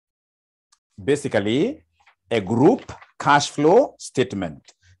basically a group cash flow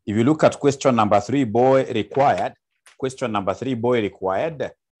statement. If you look at question number 3, boy required, question number 3, boy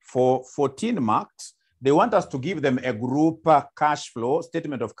required, for 14 marks, they want us to give them a group cash flow,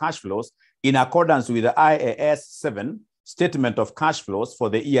 statement of cash flows in accordance with the IAS 7 statement of cash flows for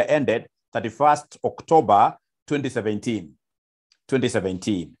the year ended 31st October 2017. Ladies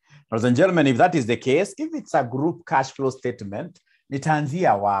and gentlemen, if that is the case, if it's a group cash flow statement,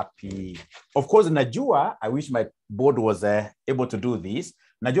 nitaanzia wapi? Of course, najua, I wish my board was able to do this.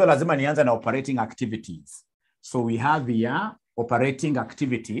 Najua lazima nianze na operating activities. So we have here operating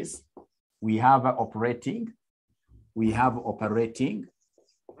activities. We have operating.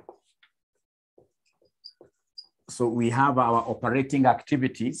 So we have our operating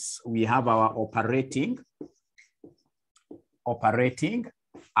activities. We have our operating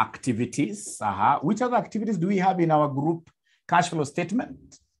activities. Which other activities do we have in our group cash flow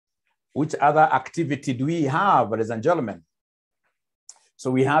statement? Which other activity do we have, ladies and gentlemen? So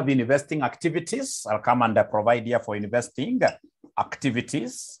we have investing activities. I'll come and provide here for investing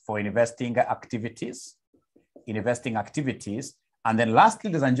activities, investing activities. And then lastly,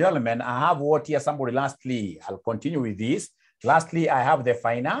 ladies and gentlemen, I have what here, somebody lastly, I'll continue with this. Lastly, I have the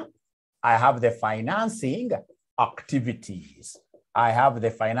financing activities. I have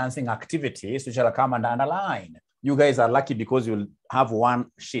the financing activities, which I'll come and underline. You guys are lucky because you'll have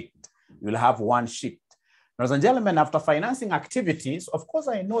one sheet. Ladies and gentlemen, after financing activities, of course,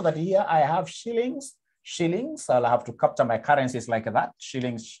 I know that here I have shillings. I'll have to capture my currencies like that.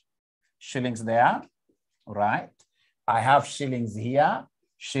 Shillings there, right? I have shillings here,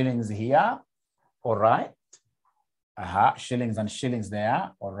 all right? Shillings and shillings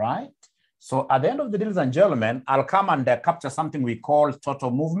there, all right? So at the end of the day, ladies and gentlemen, I'll come and capture something we call total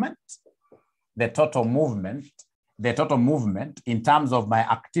movement. The total movement in terms of my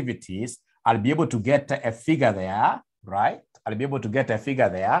activities, I'll be able to get a figure there, right? I'll be able to get a figure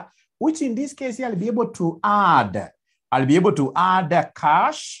there, which in this case, I'll be able to add. I'll be able to add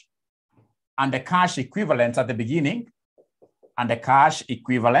cash and the cash equivalents at the beginning, and the cash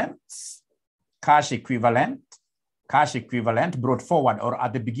equivalent brought forward or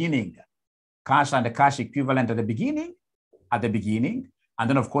at the beginning. Cash and the cash equivalent at the beginning. And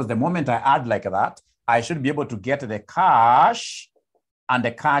then, of course, the moment I add like that, I should be able to get the cash and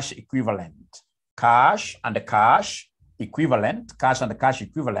the cash equivalent. Cash and the cash equivalent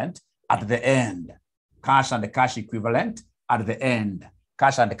at the end. Cash and the cash equivalent at the end.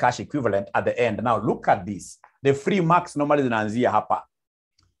 Cash and the cash equivalent at the end. Now, look at this. The free marks normally zinaanzia hapa.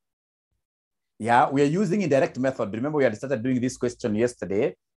 Yeah, we are using indirect method. Remember, we had started doing this question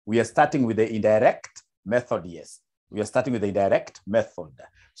yesterday. We are starting with the indirect method, yes. We are starting with the indirect method.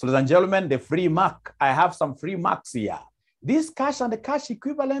 So, ladies and gentlemen, the free mark, I have some free marks here. This cash and the cash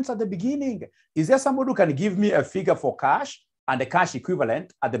equivalents at the beginning. Is there somebody who can give me a figure for cash and the cash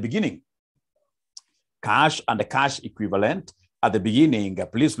equivalent at the beginning? Cash and the cash equivalent at the beginning.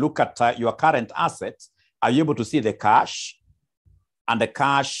 Please look at your current assets. Are you able to see the cash and the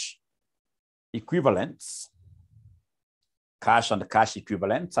cash equivalents? Cash and the cash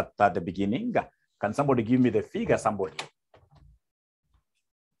equivalents at the beginning. Can somebody give me the figure, somebody?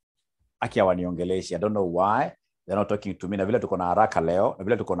 Aki hawaniongelesha. I don't know why. They're not talking to me. Na vile tuko na haraka leo.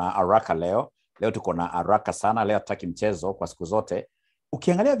 Leo tuko na haraka sana. Leo tutaki mchezo kwa siku zote.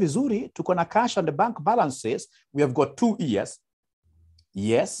 Ukiangalia vizuri, tuko na cash and the bank balances. We have got 2 years.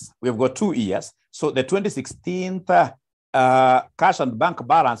 Yes, we have got 2 years. So the 2016 cash and bank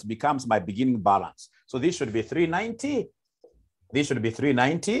balance becomes my beginning balance. So this should be 390.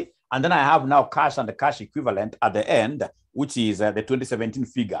 And then I have now cash and the cash equivalent at the end, which is the 2017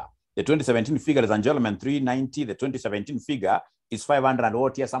 figure. The 2017 figure, ladies and gentlemen, 390. The 2017 figure is 500 and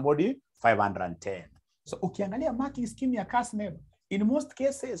what here, somebody? 510. So ukiangalia marking scheme ya CASMEB, in most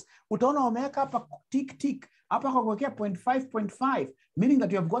cases, utaona wameweka hapa tick, hapa kwa kuwekea 0.5, meaning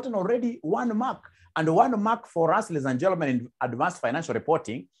that you have gotten already 1 mark. And 1 mark for us, ladies and gentlemen, in advanced financial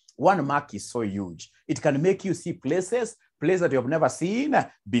reporting, 1 mark is so huge. It can make you see places that you have never seen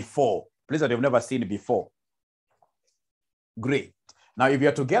before. Great. Now, if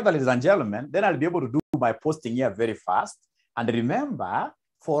you're together, ladies and gentlemen, then I'll be able to do my posting here very fast. And remember,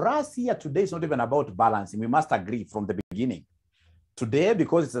 for us here today, it's not even about balancing. We must agree from the beginning. Today,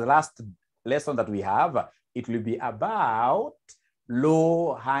 because it's the last lesson that we have, it will be about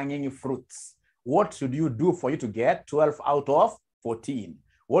low-hanging fruits. What should you do for you to get 12 out of 14?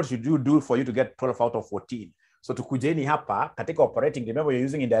 What should you do for you to get 12 out of 14? So tukujeni hapa, katika operating, remember you're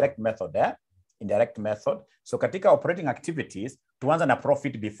using indirect method, Indirect method. So katika operating activities, tuanza na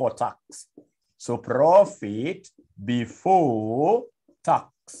profit before tax. So profit before tax.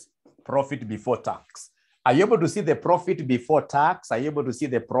 Profit before tax. Are you able to see the profit before tax? Are you able to see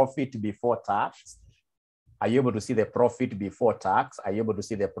the profit before tax? Are you able to see the profit before tax? Are you able to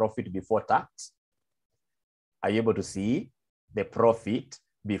see the profit before tax? Are you able to see the profit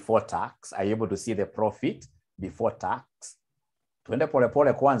before tax? Are you able to see the profit before tax? Tuende pole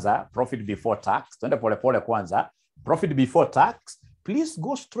pole kwanza, profit before tax. Tuende pole pole kwanza, profit before tax. Please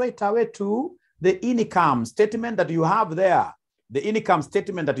go straight away to the income statement that you have there. The income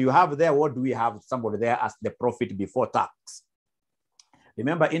statement that you have there, what do we have? Somebody there as the profit before tax.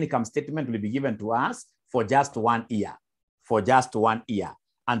 Remember, income statement will be given to us for just 1 year. For just 1 year.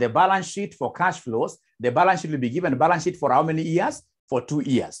 And the balance sheet for cash flows, the balance sheet will be given balance sheet for how many years? For 2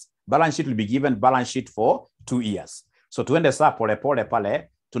 years. Balance sheet will be given balance sheet for 2 years. So tuende saa pole pole pale,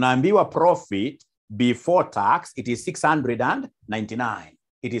 tunaambiwa profit before tax, it is 699.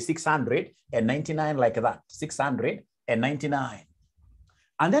 It is 699 like that, 699.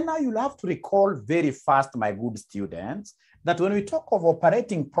 And then now you'll have to recall very fast, my good students, that when we talk of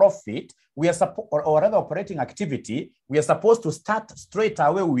operating profit, we are or rather operating activity, we are supposed to start straight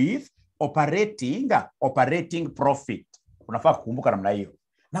away with operating profit. Unafaa kukumbuka namna hiyo.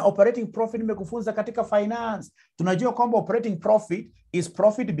 Na operating profit nimekufunza katika finance. Tunajua kwamba operating profit is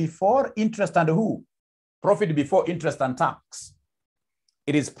profit before interest and who? Profit before interest and tax.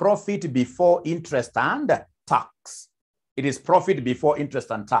 It is profit before interest and tax. It is profit before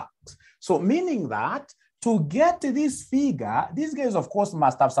interest and tax. So meaning that to get this figure, these guys of course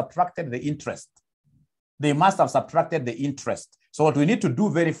must have subtracted the interest. They must have subtracted the interest. So what we need to do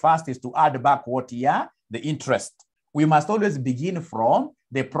very fast is to add back what here? The interest. We must always begin from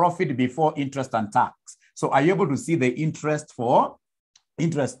the profit before interest and tax. So are you able to see the interest for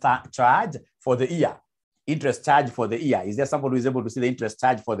charge for the year? Interest charge for the year. Is there somebody who is able to see the interest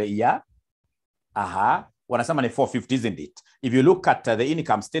charge for the year? Wanasema ni 450, isn't it? If you look at the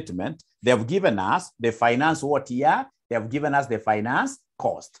income statement, they have given us the finance what year? They have given us the finance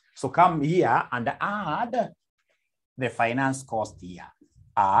cost. So come here and add the finance cost here.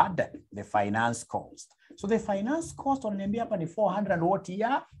 Add the finance cost. So the finance cost on hapa ni 400 what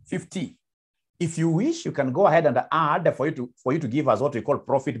year? 50. If you wish, you can go ahead and add for you to give us what we call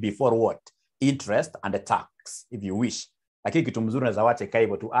profit before what? Interest and the tax, if you wish. Lakini kitu mzuri unaweza wacha ikae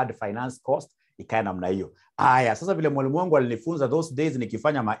hivyo to add finance cost ikae namna hiyo. Aya, sasa vile mwalimu wangu alinifunza those days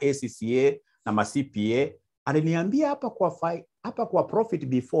nikifanya ma ACCA na ma CPA, aliniambia hapa kwa profit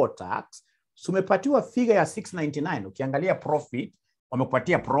before tax, sumepatiwa figure ya 699. Ukiangalia profit,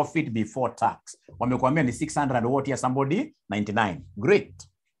 wamekupatia profit before tax. Wamekuambia ni 600 what ya somebody 99. Great.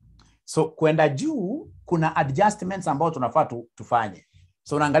 So kwenda juu kuna adjustments ambao tunafaa tufanye.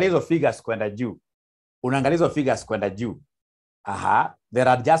 So unaangalia hizo figures kwenda juu. Unaangalia hizo figures kwenda juu. There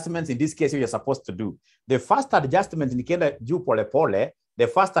are adjustments in this case you're supposed to do. The first adjustment nikienda juu pole pole, the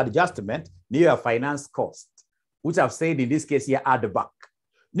first adjustment ni your finance cost, which I've said in this case here add back.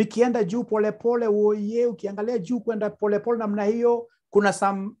 Nikienda juu pole pole, oye, ukiangalia juu kwenda pole pole namna hiyo, kuna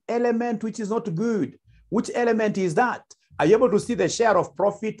some element which is not good. Which element is that? Are you able to see the share of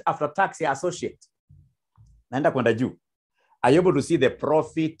profit after tax ya associate? Naenda kwenda juu. Are you able to see the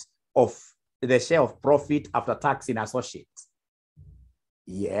profit of the share of profit after tax in associates?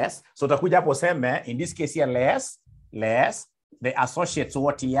 Yes. So utakuja hapo seme, in this case here less the associates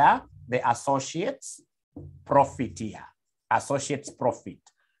what here? The associates profit here. Associates profit.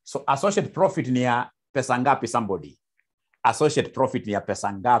 So associate profit ni ya pesa ngapi somebody? Associate profit ni ya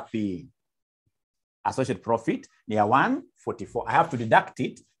pesa ngapi? Associate profit ni ya 144. I have to deduct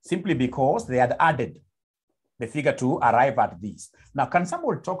it simply because they had added the figure to arrive at this. Now, can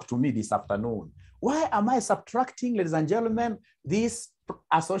someone talk to me this afternoon? Why am I subtracting, ladies and gentlemen, this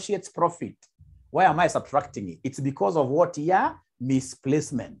associate's profit? Why am I subtracting it? It's because of what here?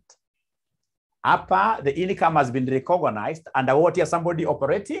 Misplacement. Upper, the income has been recognized under what here? Somebody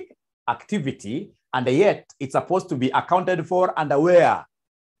operating activity, and yet it's supposed to be accounted for under where?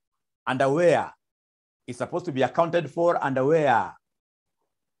 Under where? It's supposed to be accounted for under where?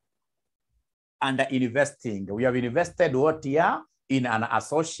 Under investing. We have invested what here? In an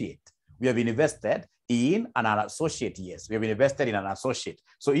associate. We have invested in an associate, yes. We have invested in an associate.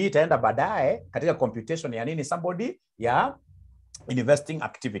 So hii itaenda baadaye katika computation ya nini somebody ya investing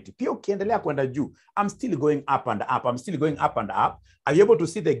activity. Pia ukiendelea kwenda juu, I'm still going up and up. I'm still going up and up. Are you able to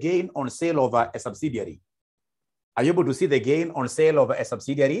see the gain on sale of a subsidiary? Are you able to see the gain on sale of a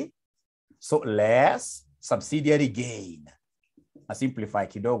subsidiary? So less subsidiary gain. I simplify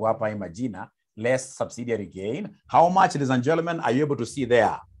kidogo hapa imagina. Less subsidiary gain. How much, ladies and gentlemen, are you able to see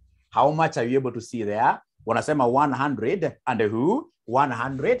there? How much are you able to see there? Wanasema 100 and who?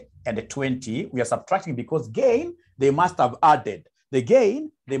 120. We are subtracting because gain, they must have added. The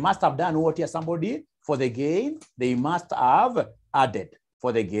gain, they must have done what here, somebody? For the gain, they must have added.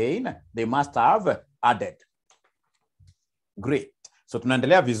 For the gain, they must have added. Great. So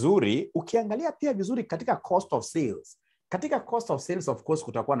tunaendelea vizuri. Ukiangalia pia vizuri katika cost of sales. Katika cost of sales, of course,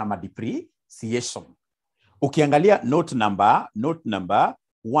 kutakuwa na depreciation. Ukiangalia note number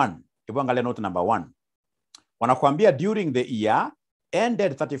 1. Ukiangalia note number 1. Wanakuambia during the year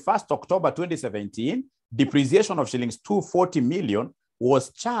ended 31st October 2017, depreciation of shillings 240 million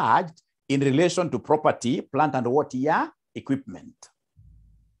was charged in relation to property, plant and what year? Equipment.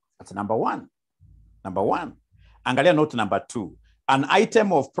 That's number 1. Number 1. Angalia note number 2. An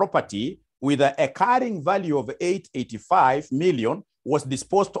item of property with a carrying value of 885 million was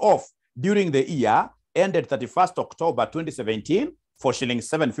disposed of during the year ended 31st October 2017 for shillings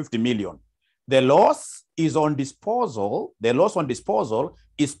 750 million. The loss is on disposal. The loss on disposal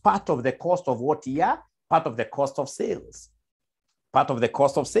is part of the cost of what year? Part of the cost of sales. Part of the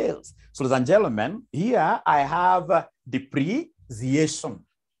cost of sales. So, ladies and gentlemen, here I have depreciation.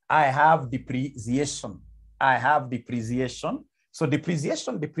 I have depreciation. I have depreciation. So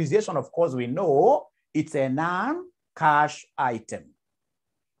depreciation, of course, we know it's a non-cash item.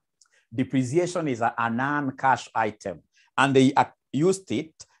 Depreciation is a non-cash item. And they used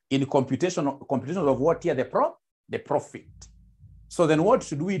it in computation of what here? The profit. So then what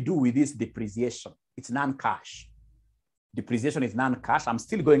should we do with this depreciation? It's non-cash. Depreciation is non-cash. I'm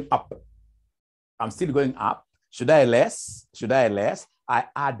still going up. I'm still going up. Should I less? Should I less? I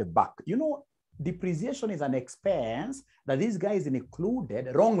add back. You know, depreciation is an expense that these guys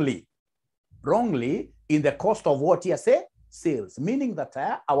included wrongly in the cost of what here say sales, meaning that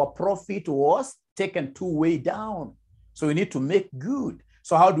our profit was taken way down. So we need to make good.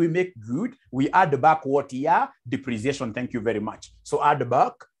 So how do we make good? We add back what here? Depreciation. Thank you very much. So add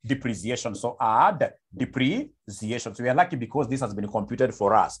back depreciation. So add depreciation. So we are lucky because this has been computed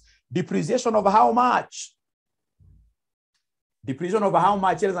for us. Depreciation of how much? Depreciation of how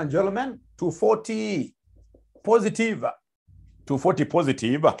much, ladies and gentlemen? 240 positive. 240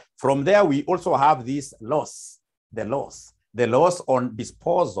 positive. From there, we also have this loss. The loss on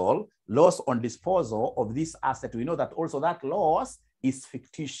disposal of this asset. We know that also that loss is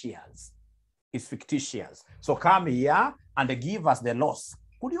fictitious. It's fictitious. So come here and give us the loss.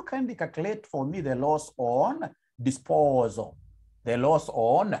 Could you kindly calculate for me the loss on disposal? The loss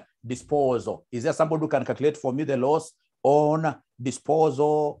on disposal. Is there somebody who can calculate for me the loss on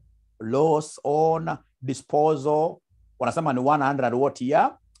disposal? Loss on disposal. Wanasema ni 100 what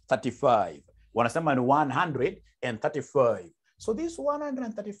here? 35. Wanasema ni 135. So this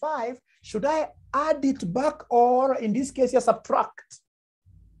 135, should I add it back or in this case, subtract?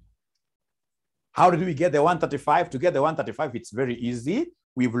 How did we get the 135? To get the 135, it's very easy.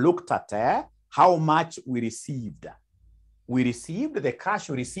 We've looked at how much we received. We received the cash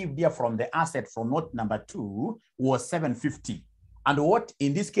we received here from the asset from note number 2 was 750. And what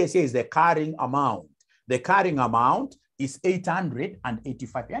in this case here is the carrying amount. The carrying amount is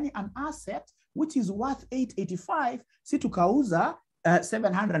 885. Yani an asset which is worth 885, si tukauza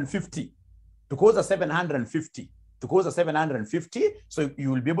 750. Tukauza 750. Tukauza 750. So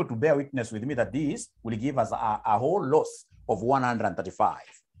you will be able to bear witness with me that this will give us a whole loss of 135.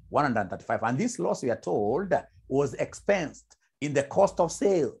 135. And this loss, we are told, was expensed in the cost of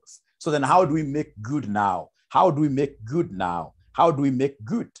sales. So then how do we make good now? How do we make good now? How do we make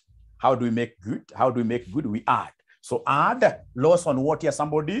good? How do we make good? How do we make good? We add. So add loss on what here,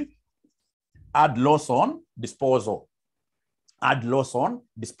 somebody? Add loss on disposal. Add loss on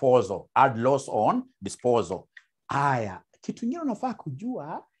disposal. Add loss on disposal. Aya, kitu ingine unafaa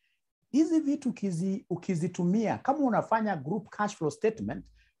kujua, hizi vitu ukizitumia, kama unafanya group cash flow statement,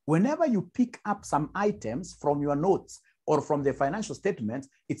 whenever you pick up some items from your notes or from the financial statements,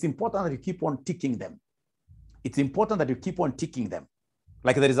 it's important that you keep on ticking them. It's important that you keep on ticking them.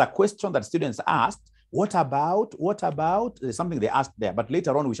 Like there is a question that students asked, what about, there's something they asked there, but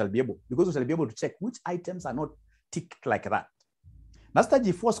later on we shall be able to check which items are not ticked like that. Na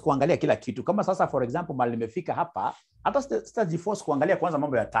sitajiforce kuangalia kila kitu. Kama sasa for example mali nimefika hapa, hata sitajiforce kuangalia kwanza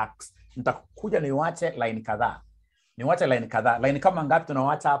mambo ya tax. Nitakuja niwache line kadhaa. Line kama ngapi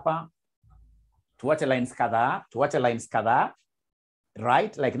tunawacha hapa? Tuwache lines kadhaa.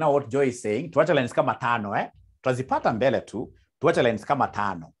 Right? Like now what Joy is saying, tuwache lines kama 5, Tutazipata mbele tu. Tuwache lines kama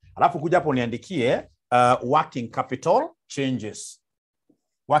 5. Alafu kuja hapo niandikie working capital changes.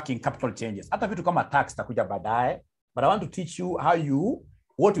 Working capital changes. Hata vitu kama tax takuja baadaye. But I want to teach you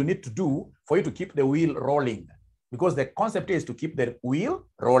what you need to do for you to keep the wheel rolling. Because the concept is to keep the wheel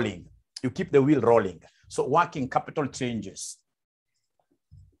rolling. You keep the wheel rolling. So working capital changes.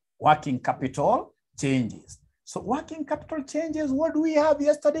 Working capital changes. So working capital changes, what do we have?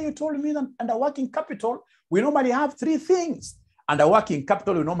 Yesterday you told me that under working capital, we normally have 3 things. Under working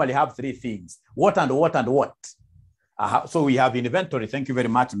capital, we normally have 3 things. What and what and what? So we have inventory. Thank you very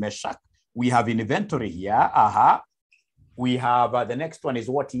much, Meshach. We have inventory here. We have the next one is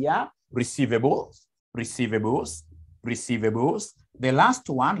what here? Receivables. The last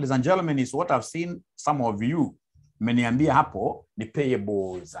one, ladies and gentlemen, is what I've seen some of you mmeniambia hapo ni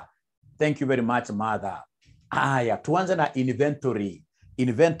payables. Thank you very much, mother. Tuanze na inventory.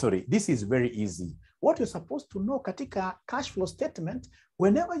 Inventory. This is very easy. What you're supposed to know katika cash flow statement,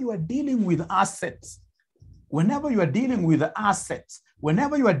 whenever you are dealing with assets, whenever you are dealing with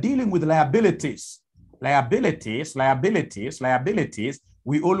liabilities,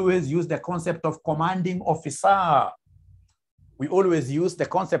 we always use the concept of commanding officer. We always use the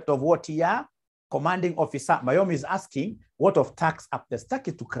concept of what here? Commanding officer. Mayom is asking, what of tax up the stack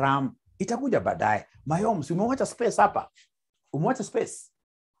to cram? Itakuja baadaye. Mayom, si umewacha space hapa? Umewacha space?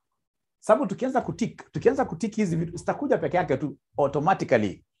 Sababu tukianza kutik hizi vitu, zitakuja peke yake tu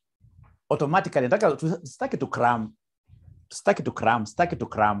automatically. Nataka staki to cram.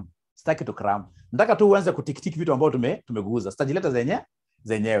 Nataka tu uanze kutik vitu ambavyo tumeguza. Sitajileta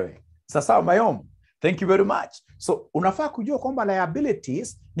zenyewe. Sasa Mayom, thank you very much. So unafaa kujua kwamba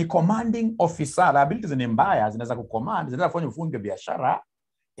liabilities ni commanding officer. Liabilities ni mbaya, zinaweza kucommand, zinaweza kufanya ufunge biashara.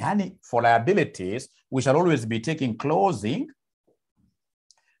 Yani for liabilities, we shall always be taking closing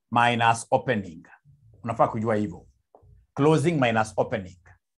minus opening. Unafaa kujua hivyo. Closing minus opening.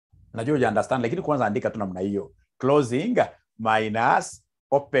 Najua you understand, lakini kwanza andika tu namna hiyo. Closing minus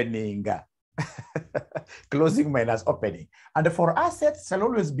opening. Closing minus opening. And for assets shall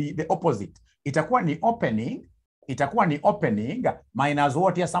always be the opposite. Itakuwa ni opening minus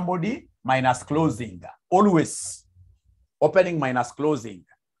what here somebody? Minus closing. Always. Opening minus closing.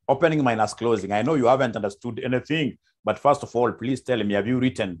 I know you haven't understood anything, but first of all, please tell me, have you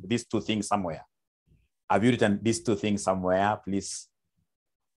written these 2 things somewhere? Please?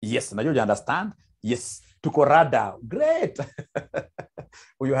 Yes, now you understand? Yes. Tuko rada. Great.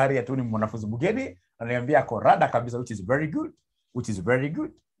 Huyo Harriet tu ni mwanafunzi mgeni, ananiambia ko rada kabisa, which is very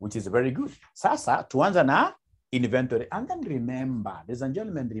good. Sasa tuanza na inventory. And then remember, ladies and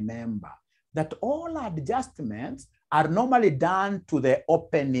gentlemen, remember that all adjustments are normally done to the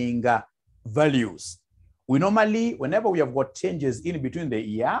opening values. We normally, whenever we have got changes in between the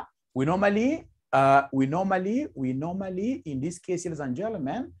year, we normally, in this case, ladies and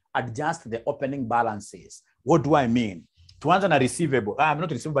gentlemen, adjust the opening balances. What do I mean? Tuanza na receivable. I'm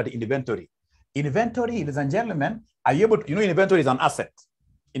not receivable, but inventory. Inventory, ladies and gentlemen, are you able to, inventory is an asset.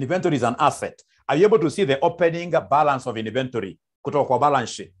 Are you able to see the opening balance of inventory? Kutoka kwa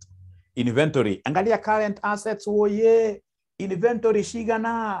balance sheet. Inventory. Angalia current assets. Inventory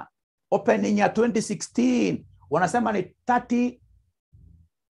shigana. Opening ya 2016. Wanasema ni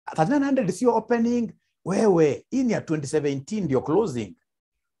 3900 sio opening. Wewe, ini ya 2017 ndio closing.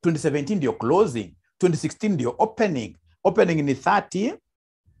 2016 ndio opening. Opening ni 30.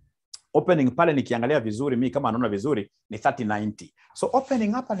 Opening pale nikiangalia vizuri, mimi kama naona vizuri ni 3090. So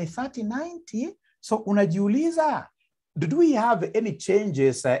opening hapa ni 3090. So unajiuliza, did we have any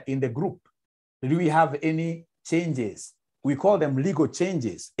changes in the group? Did we have any changes? We call them legal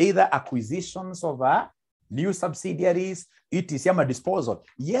changes, either acquisitions of new subsidiaries, etc. ama disposal.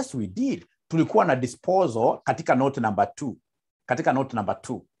 Yes, we did. Tulikuwa na disposal katika note number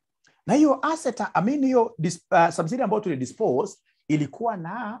 2. Na hiyo asset, hiyo subsidiary ambayo tulidispose ilikuwa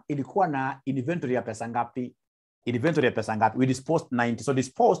na inventory ya pesa ngapi? We disposed 90. So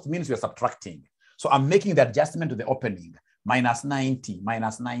disposed means we are subtracting. So I'm making the adjustment to the opening. Minus 90.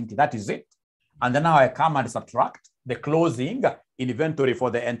 That is it. And then now I come and subtract the closing inventory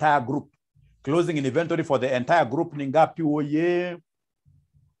for the entire group. Closing inventory for the entire group ni ngapi oye?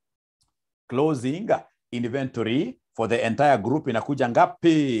 Closing inventory for the entire group inakuja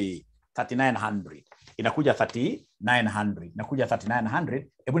ngapi? 3900. Inakuja 3900.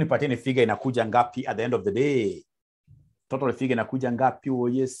 Hebu nipatieni figure inakuja ngapi at the end of the day? Total figure inakuja ngapi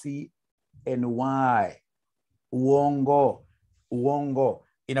oye? CNY. Uongo.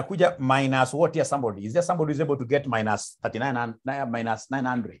 Inakuja minus what here somebody? Is there somebody who is able to get minus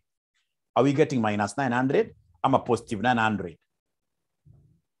 900? Are we getting minus 900? I'm a positive 900.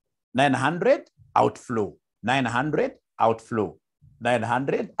 900 outflow.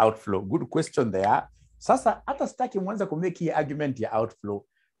 900 outflow. Good question there. Sasa hata sitaki mwanza kumeki hii argument ya outflow.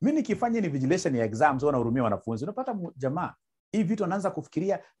 Mimi nikifanya invigilation ya exams wana hurumia wanafunzi. Unapata jamaa, hii vitu anaanza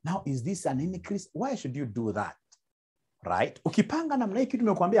kufikiria, now is this an increase? Why should you do that? Right? Ukipanga namna hii kitu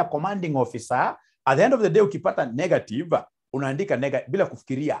nimekuambia commanding officer, at the end of the day ukipata negative, unaandika negative bila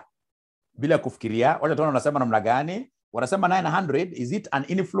kufikiria. Bila kufikiria, wacha tuone wanasema namna gani. Wanasema 900, is it an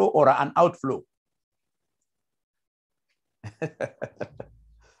inflow or an outflow?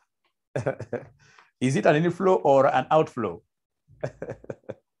 Is it an inflow or an outflow?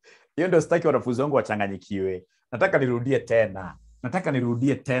 Hiyo ndio sitaki wanafunzi wangu wachanganyikiwe. Nataka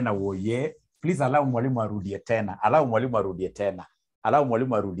nirudie tena woye. Please allow mwalimu arudie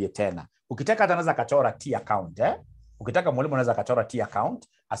tena. Ukitaka hata anaweza kachora T account, Ukitaka mwalimu anaweza kachora T account,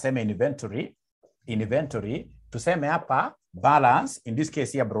 aseme inventory, tuseme hapa balance, in this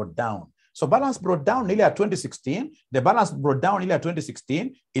case here brought down. So balance brought down ile ya 2016, the balance brought down ile ya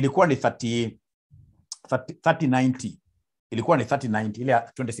 2016 ilikuwa ni 3090. Ilikuwa ni 3090 ile ya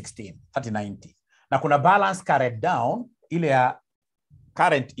 2016, 3090. Na kuna balance carried down ile ya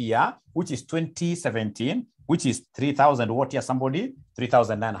current year, which is 2017, which is 3000 what year somebody?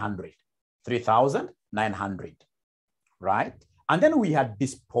 3900. 3900. Right? And then we had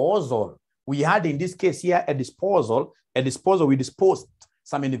disposal. We had in this case here a disposal. We disposed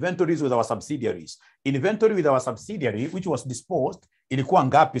some inventories with our subsidiaries. Inventory with our subsidiary, which was disposed, ilikuwa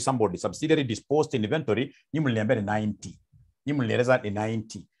ngapi somebody? Subsidiary disposed inventory, nyinyi mliniambia ni 90. Nyinyi mlinieleza ni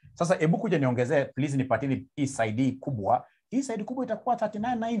 90. Sasa hebu kuja niongezee, please nipatini hii side kubwa. Hii side kubwa itakuwa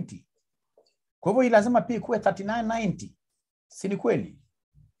 3990. Kwa hivyo hii lazima pia ikuwe 3990. Si ni kweli?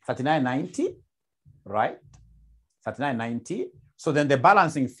 3990, right? 3990. So then the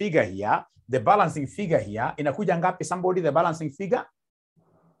balancing figure here, inakuja ngapi somebody? The balancing figure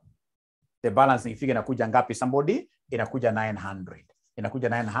inakuja ngapi somebody? Inakuja 900. Inakuja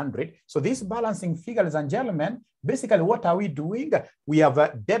 900. So this balancing figure, ladies and gentlemen, basically what are we doing? We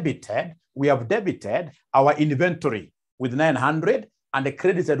have debited our inventory with 900 and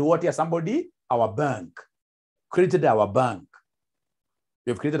credited what here somebody? Our bank. Credited our bank.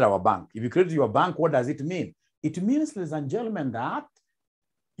 We have created our bank. If you credit your bank, what does it mean? It means, ladies and gentlemen, that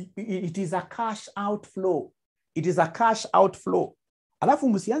it is a cash outflow. It is a cash outflow. Alafu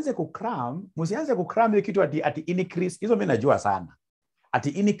msianze kukram ile kitu ati increase. Hizo mimi najua sana. Ati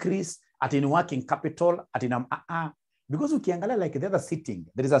increase, ati in working capital, ati na because ukiangalia like the other sitting,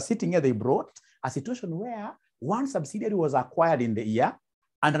 there is a sitting here they brought a situation where one subsidiary was acquired in the year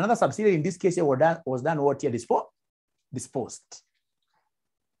and another subsidiary in this case was done what year? Disposed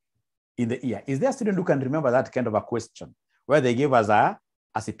in the year. Is there a student who can remember that kind of a question where they gave us a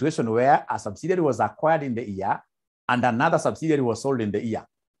situation where a subsidiary was acquired in the year and another subsidiary was sold in the year?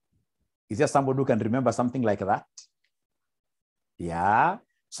 Is there somebody who can remember something like that? Yeah.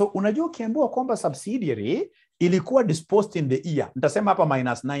 So unajua ukiambiwa kwamba subsidiary ilikuwa disposed in the year, nitasema hapa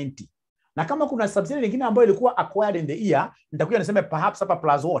minus 90. Na kama kuna subsidiary nyingine ambayo ilikuwa acquired in the year, nitakuja niseme perhaps hapa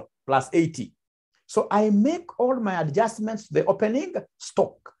plus what? Plus 80. So I make all my adjustments to the opening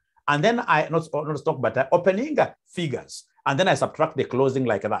stock. And then not stock, but opening figures. And then I subtract the closing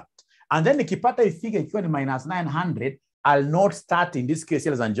like that. And then nikipata hii figure ikiwa ni minus 900, I'll not start in this case,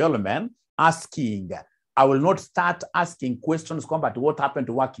 ladies and gentlemen, I will not start asking questions about what happened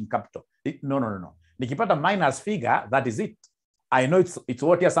to working capital. No. Nikipata minus figure, that is it. I know it's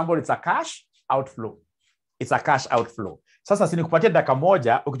what here somebody, it's a cash outflow. It's a cash outflow. Sasa sinikupatia dakika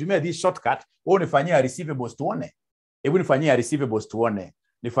moja, ukitumia this shortcut, wewe unifanyia receivables tuone. Hebu nifanyia receivables tuone.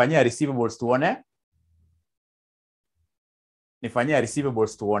 Nifanyia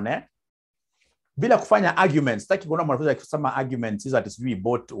receivables tuone. Bila kufanya arguments. Sitaki kuona mwanafunzi akisema arguments is that is we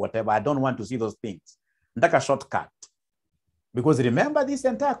bought whatever. I don't want to see those things. Nataka shortcut. Because remember, this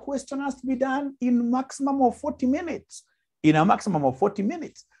entire question has to be done in maximum of 40 minutes. In a maximum of 40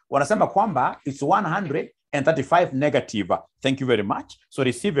 minutes. Wanasema kwamba it's 135 negative. Thank you very much. So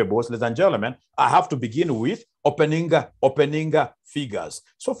receivables, ladies and gentlemen, I have to begin with opening figures.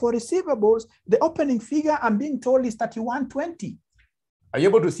 So for receivables, the opening figure I'm being told is 3120. Are you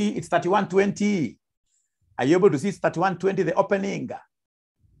able to see it's 3120? Are you able to see it's 3120, the opening?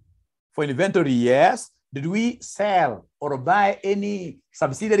 For inventory, yes. Did we sell or buy any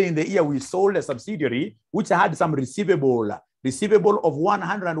subsidiary in the year? We sold a subsidiary which had some receivable of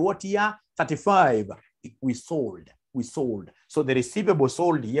 100 and what year? 35. We sold. So the receivable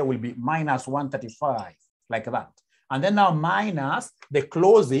sold here will be minus 135, like that. And then now minus the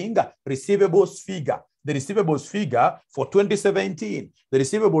closing receivables figure. The receivables figure for 2017. The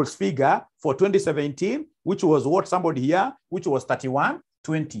receivables figure for 2017, which was what somebody here, which was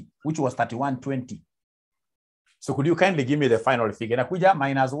 3120. So could you kindly give me the final figure? Nakuja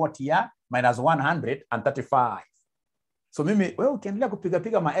minus what here? Minus 135. So mimi, wewe ukiendelea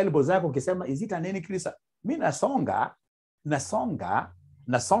kupiga ma elbows zako ukisema is it an increase? Mimi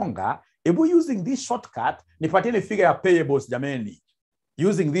nasonga. Ebu using this shortcut, nipatieni figure ya payables jameni.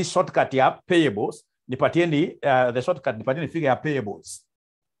 Using this shortcut ya payables, nipatieni the shortcut, nipatieni figure ya payables.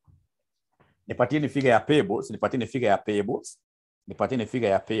 Nipatieni figure ya payables, nipatieni figure ya payables, nipatieni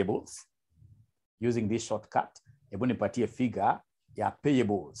figure ya payables using this shortcut. Hebu nipatie figure ya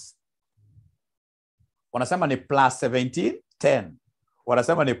payables. Wanasema ni plus 1710.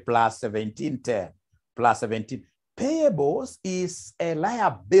 Wanasema ni plus 1710. Plus 17. Payables is a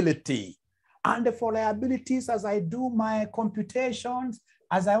liability. And for liabilities, as I do my computations,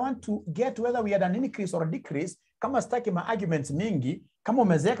 as I want to get whether we had an increase or a decrease, kama staki ma arguments mingi, kama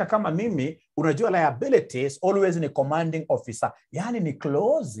umezeeka kama mimi, unajua liabilities always ni commanding officer. Yani ni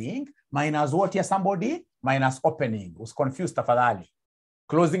closing minus what ya somebody minus opening. Us confused tafadhali.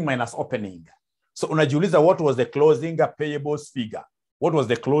 Closing minus opening. So unajiuliza, what was the closing payables figure? What was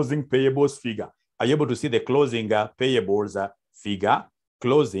the closing payables figure? Are you able to see the closing payables figure?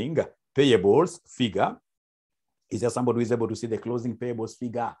 Closing payables figure. Is there somebody who is able to see the closing payables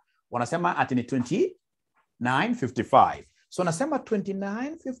figure? Wanasema ati ni 29.55. So nasema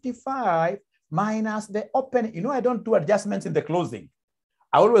 29.55 minus the opening. You know, I don't do adjustments in the closing.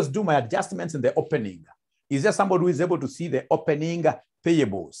 I always do my adjustments in the opening. Is there somebody who is able to see the opening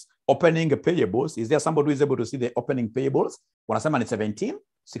payables? Opening payables. Is there somebody who is able to see the opening payables? Wanasema ni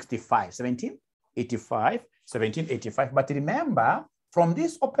 1765, 1785, 1785. But remember, from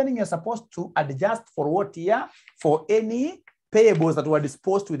this opening, you're supposed to adjust for what year? For any payables that were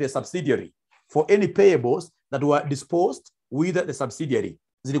disposed with a subsidiary. For any payables that were disposed with the subsidiary.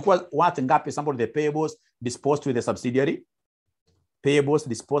 Zilikuwa watu ngapi sample the payables disposed with the subsidiary? Payables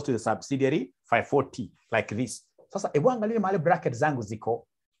disposed with the subsidiary 540, like this. Sasa hebu angalia mahali bracket zangu ziko.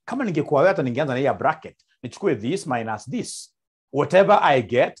 Kama ningekuwa wewe hata ningeanza na hii bracket. Nichukue this minus this. Whatever I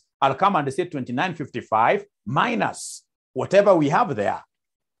get, I'll come and say 29.55 minus whatever we have there.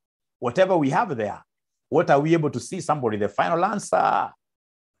 Whatever we have there. What are we able to see? Somebody, the final answer.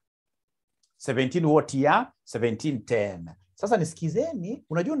 17 what year? 1710. Sasa nisikizeni,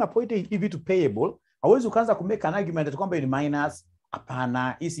 unajua unapoita hivi to payable, hauwezi ukaanza kumake an argument kwamba ni minus.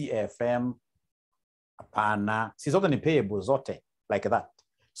 Hapana, ECFM. Hapana, si zote ni payable zote like that.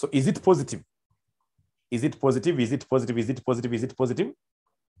 So is it positive? Is it positive? Is it positive? Is it positive? Is it positive?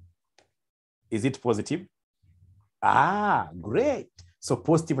 Is it positive? Ah, great. So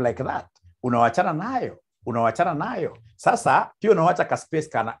positive like that. Unawachana nayo. Unawachana nayo. Sasa pia unawacha ka space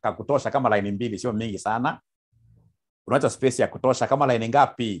ka kutosha kama line mbili, sio mingi sana. Unawacha space ya kutosha kama line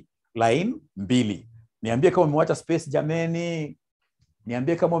ngapi? Line mbili. Niambie kama umewacha space jameni.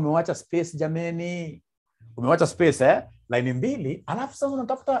 Niambie kama umewacha space jameni. Umewacha space line mbili, alafu sasa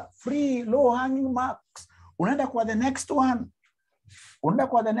unatafuta free low hanging marks. Unaenda kwa the next one. Unaenda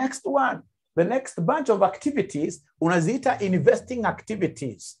kwa the next one. The next bunch of activities unaziita investing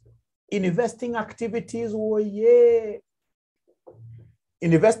activities. Investing activities, oh yeah.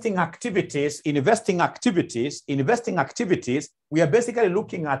 Investing activities, we are basically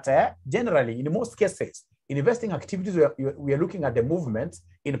looking at, generally, in most cases, investing activities, we are looking at the movements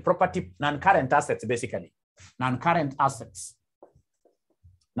in property, non-current assets, basically. Non-current assets.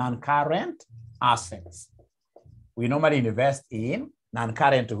 Non-current assets. We normally invest in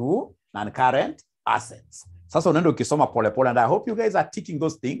non-current who? Non-current assets. Sasa unaenda ukisoma pole pole, and I hope you guys are ticking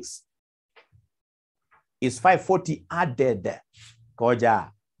those things. Is 540 added?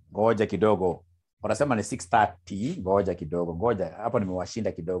 Ngoja kidogo. Wanasema ni 630. Ngoja kidogo. Ngoja. Hapo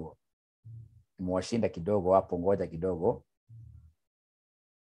nimewashinda kidogo. Nimewashinda kidogo hapo, ngoja kidogo.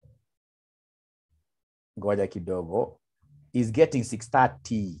 Ngoja kidogo. Is getting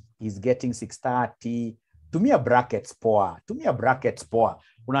 630. Is getting 630. Tumia brackets poa. Tumia brackets poa.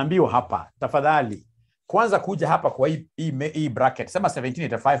 Unaambiwa hapa, tafadhali. Kwanza kuja hapa kwa hii bracket. Sema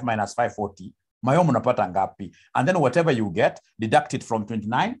 1785 minus 540. Mayomo unapata ngapi? And then whatever you get, deduct it from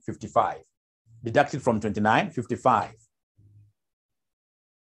 29.55. Deduct it from 29.55.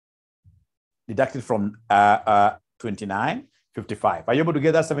 Deduct it from 29.55. Are you able to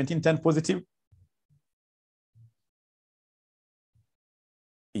get that 1710 positive?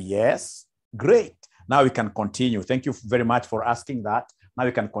 Yes. Great. Now we can continue. Thank you very much for asking that. Now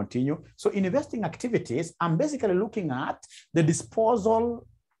we can continue. So in investing activities, I'm basically looking at the disposal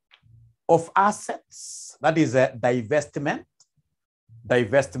of assets. That is a divestment.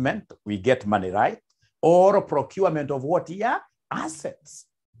 Divestment, we get money, right? Or procurement of what here? Assets.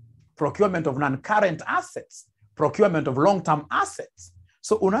 Procurement of non-current assets. Procurement of long-term assets.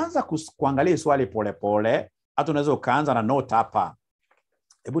 So unaanza kuangalia swali pole pole. Hata unaweza ukaanza na note hapa.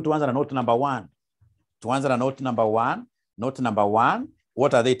 Hebu tuanza na note number 1. Tuanza na note number 1. Note number 1.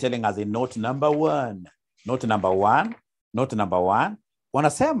 What are they telling us in note number 1? Note number 1. Note number 1.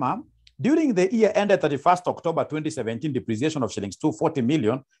 Wanasema, during the year ended 31st October 2017, depreciation of shillings 240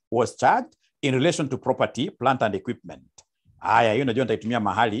 million was charged in relation to property, plant and equipment. Haya, hiyo najua nitaitumia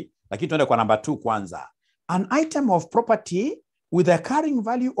mahali Lakini tuende kwa number 2 kwanza. An item of property with a carrying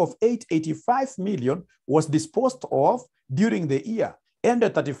value of 885 million was disposed of during the year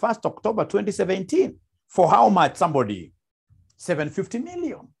ended 31st October 2017. For how much, somebody? 750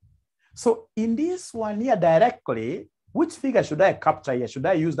 million. So in this one here directly, which figure should I capture here? Should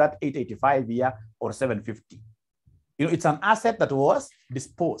I use that 885 here or 750? You know, it's an asset that was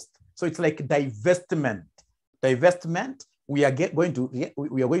disposed. So it's like divestment. Divestment, we are going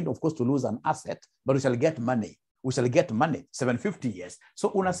to, of course, to lose an asset, but we shall get money. We shall get money, 750 years. So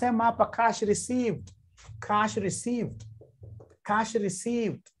unasema hapa cash received, cash received, cash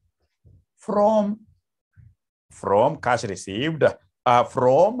received from cash received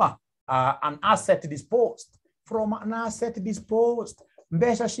from an asset disposed, from an asset disposed.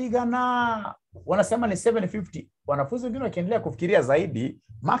 Mbesha shigana, wanasema ni 750. Wanafunzi wengine wakiendelea kufikiria zaidi,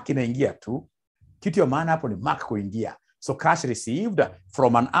 mark inaingia tu. Kitu ya maana hapo ni mark kuingia. So cash received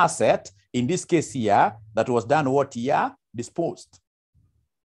from an asset, in this case here, that was done what year? Disposed.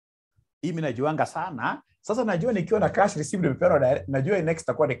 Hii mimi najuanga sana. Sasa najua nikiwa na cash received nimepewa direct, najua next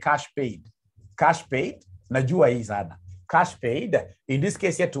itakuwa ni cash paid. Cash paid, najua hii sana. Cash paid, in this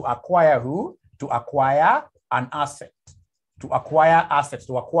case here, to acquire who? To acquire an asset. To acquire assets,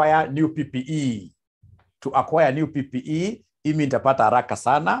 to acquire new PPE. To acquire new PPE, imi nitapata haraka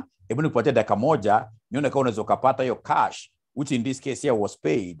sana. Hebu nikupatie dakika moja, nione kama unaweza kupata hiyo cash, which in this case here was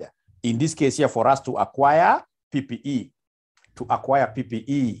paid. In this case here for us to acquire PPE. To acquire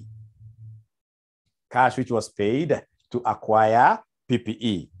PPE. Cash which was paid to acquire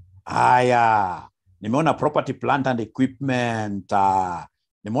PPE. Haya. Nimeona property, plant and equipment.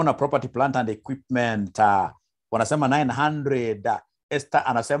 Nimeona property, plant and equipment. Wanasema 900. Esther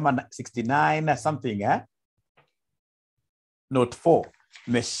anasema 69 something, eh? Note 4.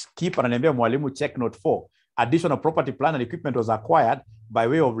 Keep ananiambia mwalimu check note 4. Additional property, plant and equipment was acquired by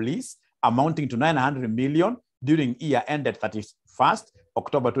way of lease amounting to 900 million during year ended 31st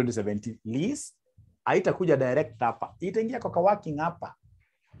October 2017. Lease haitakuja direct hapa. Itaingia kwa working hapa.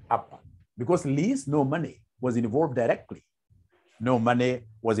 Hapa. Because lease, no money was involved directly. No money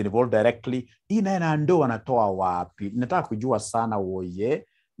was involved directly. Hii na ndo wanatoa wapi? Nataka kujua sana woye.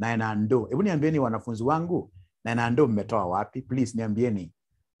 Na ndo. Hebu niambieni wanafunzi wangu, na ndo mmetoa wapi? Please niambieni.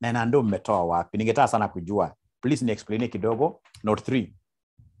 Na ndo mmetoa wapi? Ningetaka sana kujua. Please ni explain kidogo. Note 3.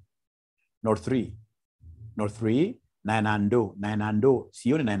 Note 3. Note 3. Na ndo.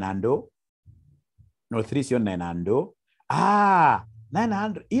 Sioni na ndo. Note 3 sioni na ndo.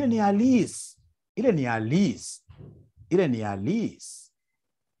 900. Ile ni a lease. Ile ni a lease. Ile ni a lease.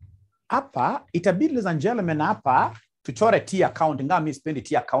 Hapa itabidi, ladies and gentlemen, hapa tuchore T account. Ingawa mimi sipendi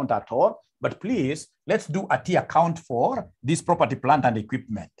T account at all, but please let's do a T account for this property, plant and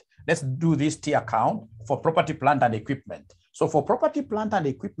equipment. Let's do this T account for property, plant and equipment. So for property, plant and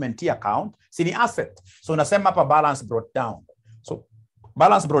equipment T account, sini asset. So unasema hapa balance brought down. So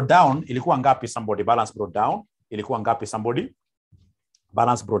balance brought down ilikuwa ngapi somebody? Balance brought down ilikuwa ngapi somebody?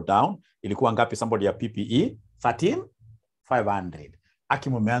 Balance brought down ilikuwa ngapi somebody ya PPE? 13,500. Aki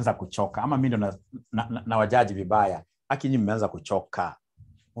mumeanza kuchoka. Ama mimi ndo na wajaji vibaya. Aki nyinyi mmeanza kuchoka.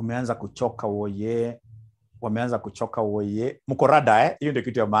 Umeanza kuchoka woye. Wameanza kuchoka woye. Mko rada eh? Hiyo ndio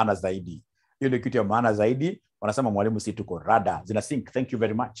kitu ya maana zaidi. Hiyo ndio kitu ya maana zaidi. Wanasema mwalimu si tuko rada. Zina sync. Thank you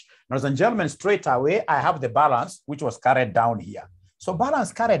very much. Ladies and gentlemen, straight away I have the balance which was carried down here. So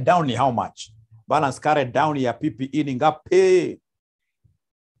balance carried down ni how much? Balance carried down ya PPE ni ngapi?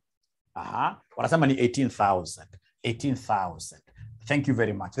 Wanasema ni 18,000. 18,000. Thank you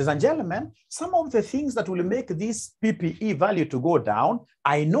very much. Ladies and gentlemen, some of the things that will make this PPE value to go down,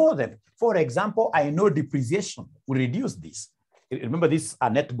 I know them. For example, I know depreciation will reduce this. Remember, these are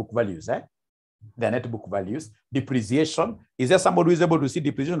net book values, eh? They're net book values. Depreciation. Is there somebody who is able to see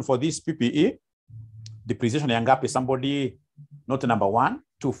depreciation for this PPE? Depreciation yangapi? Somebody, note number 1,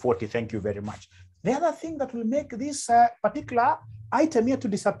 240. Thank you very much. The other thing that will make this particular item here to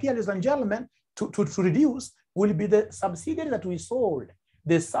disappear, ladies and gentlemen, to reduce, will be the subsidiary that we sold.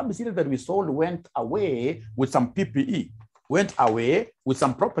 The subsidiary that we sold went away with some PPE, went away with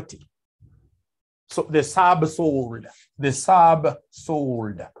some property. So the sub sold. The sub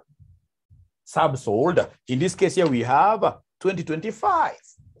sold. Sub sold. In this case here, we have 2025.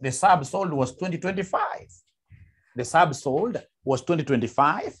 The sub sold was 2025. The sub sold was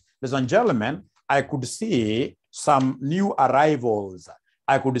 2025. Ladies and gentlemen, I could see some new arrivals.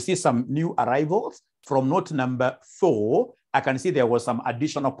 I could see some new arrivals. From note number 4, I can see there was some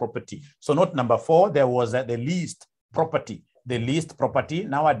additional property. So note number 4, there was the leased property. The leased property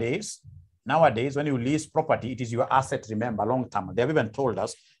nowadays, when you lease property, it is your asset, remember, long term. They have even told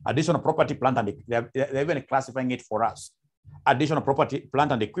us additional property, plant, and they're even classifying it for us. Additional property,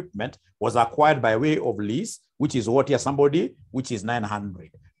 plant and equipment was acquired by way of lease, which is what here, somebody, which is 900.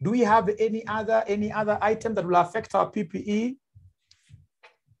 Do we have any other item that will affect our PPE?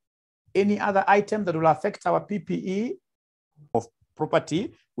 Any other item that will affect our PPE of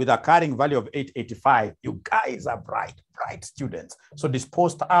property with a carrying value of 885? You guys are bright students. So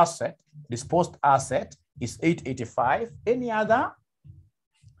disposed asset is 885. Any other?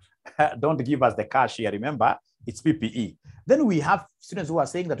 Don't give us the cash here. Remember, it's PPE. Then we have students who are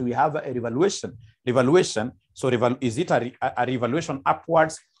saying that we have a revaluation. So is it a revaluation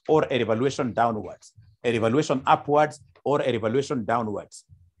upwards or a revaluation downwards? A revaluation upwards or a revaluation downwards?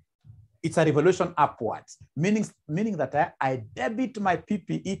 It's a revaluation upwards, meaning that I debit my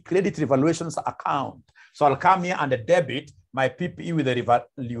PPE credit revaluations account. So I'll come here and debit my PPE with a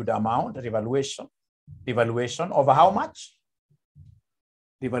revalued amount, revaluation over how much?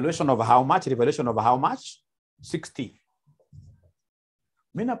 Revaluation over how much? Revaluation over how much? 60.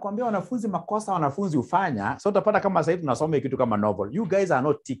 Mimi nakwambia wanafunzi makosa wanafunzi ufanya. So utapata kama sasa hivi tunasoma kitu kama novel. You guys are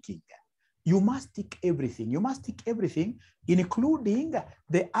not ticking. You must tick everything. You must tick everything, including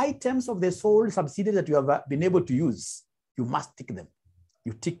the items of the sole subsidiary that you have been able to use. You must tick them.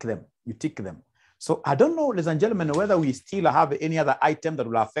 You tick them. You tick them. So I don't know, ladies and gentlemen, whether we still have any other item that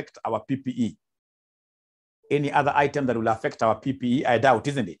will affect our PPE. Any other item that will affect our PPE, I doubt,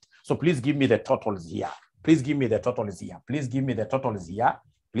 isn't it? So please give me the totals here. Please give me the totals here. Please give me the totals here.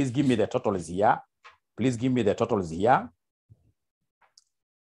 Please give me the totals here. Please give me the totals here.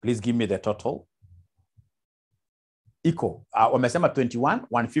 Please give me the total. Iko. Wamesema 21,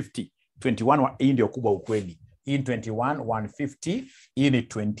 150. 21, hii ndio kubwa ukweli. Hii 21, 150. Hii ni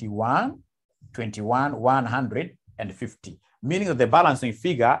 21, 150. Meaning that the balancing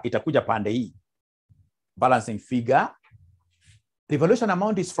figure itakuja pande hii. Balancing figure. Revaluation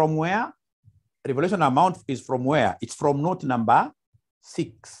amount is from where? Revaluation amount is from where? It's from note number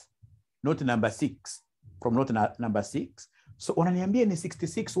 6. Note number 6. From note number 6. So unaniambia ni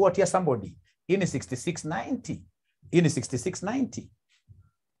 66 what here somebody? Hii ni 6690. Hii ni 6690.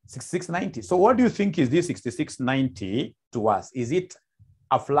 6690. So what do you think is this 6690 to us? Is it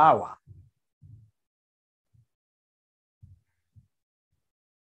a flower?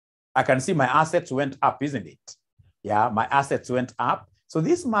 I can see my assets went up, isn't it? Yeah, my assets went up. So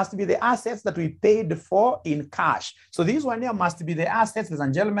this must be the assets that we paid for in cash. So this one here must be the assets, ladies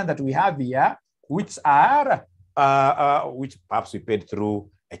and gentlemen, that we have here, which are, which perhaps we paid through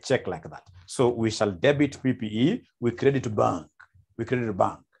a check like that. So we shall debit PPE, we credit bank. We credit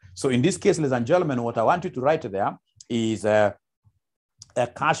bank. So in this case, ladies and gentlemen, what I want you to write there is a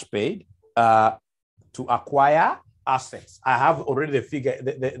cash paid to acquire assets. I have already the figure,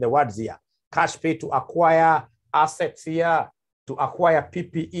 the words here. Cash paid to acquire assets here, to acquire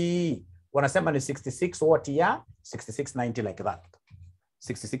PPE. Wanasema ni 66 what here? 6690 like that.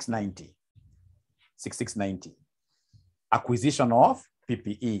 6690. 6690. Acquisition of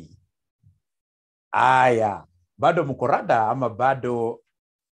PPE. Aya. Bado mko rada ama bado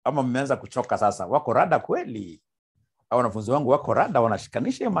ama mmeanza kuchoka sasa? Wako rada kweli? Au wanafunzi wangu wako rada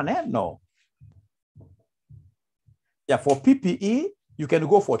wanashikanisha maneno? Yeah, for PPE, you can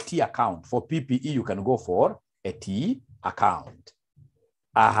go for T account. For PPE, you can go for a T account.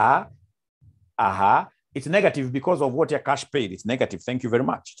 It's negative because of what your cash paid. It's negative. Thank you very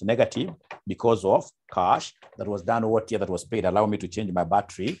much. It's negative because of cash that was done what year that was paid. Allow me to change my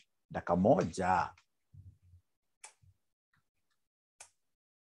battery. Dakika moja.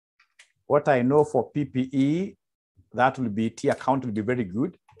 What I know for PPE, that will be T account will be very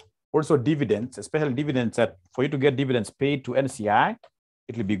good. Also dividends, especially dividends, for you to get dividends paid to NCI,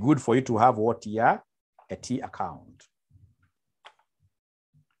 it will be good for you to have what year? A T account.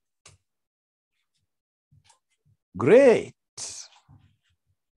 Great.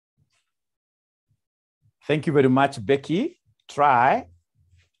 Thank you very much, Becky. Try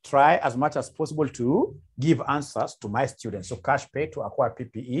as much as possible to give answers to my students. So cash paid to acquire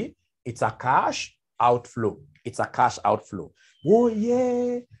PPE, it's a cash outflow. It's a cash outflow. Oh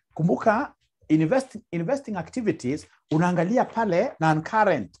yeah. Kumbuka, investing activities, unaangalia pale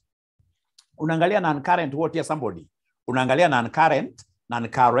non-current. Unaangalia non-current what here somebody. Unaangalia non-current,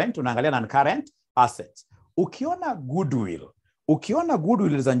 unaangalia non-current assets. Ukiona goodwill,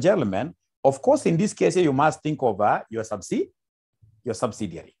 ladies and gentlemen, of course, in this case, you must think of your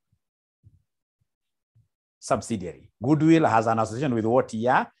subsidiary. Subsidiary. Goodwill has an association with what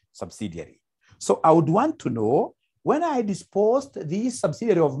here? Subsidiary. So I would want to know, when I disposed this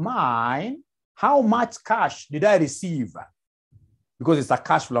subsidiary of mine, how much cash did I receive? Because it's a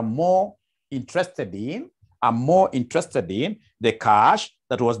cash flow I'm more interested in the cash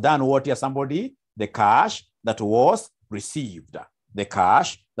that was done what here somebody? The cash that was received. The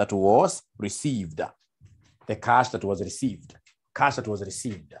cash that was received. The cash that was received. Cash that was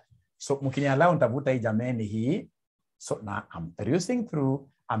received. So mkiniallow nitavuta hii jameni hii. So now I'm perusing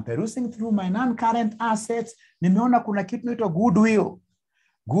through my non-current assets. Nimeona kuna kitu inaitwa goodwill.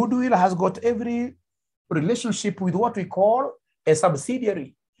 Goodwill has got every relationship with what we call a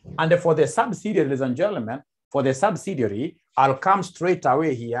subsidiary. And for the subsidiary, ladies and gentlemen, for the subsidiary, I'll come straight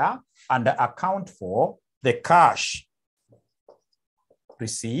away here and account for the cash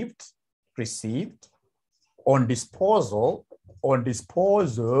received on disposal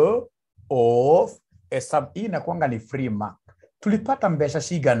of a sub. Hii inakuanga ni free mark. Tulipata mbesha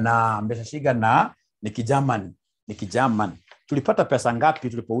shiga na ni kijaman. Tulipata pesa ngapi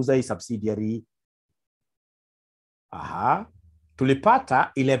tulipouza hii subsidiary?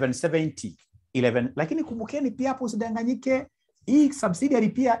 Tulipata 1170. Lakini kumbukeni pia hapo usidanganyike, hii subsidiary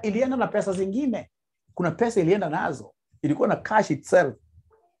pia ilienda na pesa zingine. Kuna pesa ilienda nazo. Ilikuwa na cash itself.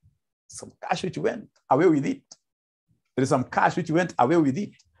 Some cash which went away with it. There is some cash which went away with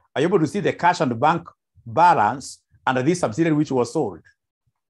it. Are you able to see the cash and the bank balance under this subsidiary which was sold?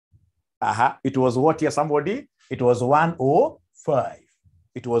 It was what here, somebody? It was 105.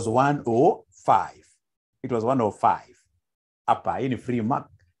 It was 105. Hapa, hii ni free mark.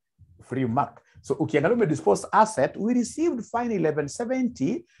 So ukiangalia umedispose asset, we received fine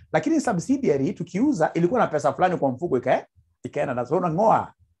 1170, lakini subsidiary tukiuza ilikuwa na pesa fulani kwa mfuko ikaenda na so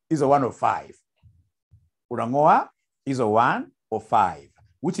unangoa hizo 105. Unangoa hizo 105,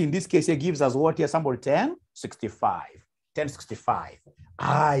 which in this case here gives us what here, somebody 1065.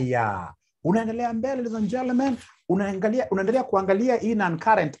 Aya, unaendelea mbele, ladies and gentlemen, unaendelea kuangalia hii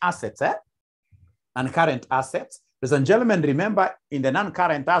non-current assets, non-current assets. Ladies and gentlemen, remember in the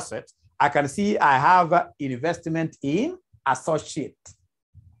non-current assets, I can see I have investment in associate.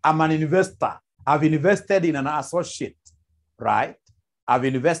 I'm an investor. I've invested in an associate, right? I've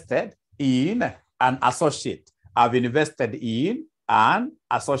invested in an associate. I've invested in an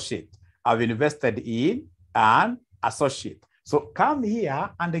associate. I've invested in an associate. So come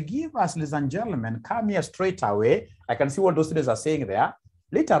here and give us, ladies and gentlemen, come here straight away. I can see what those students are saying there.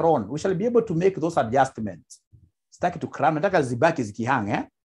 Later on, we shall be able to make those adjustments. Staki to cram, nataka zibaki zikihang,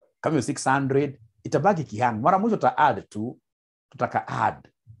 kama 600, itabaki kihang. Mara mwisho tuta add tu, tutaka add.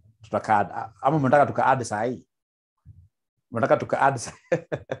 Ama mnataka tuka add sahi. Mnataka tuka add sahi.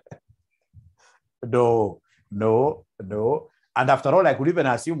 No. And after all, I could even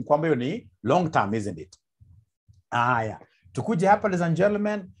assume kwamba hiyo ni long term, isn't it? Aya. Tukuje hapa, ladies and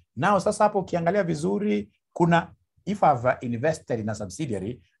gentlemen. Now sasa hapo ukiangalia vizuri, kuna if I've invested in a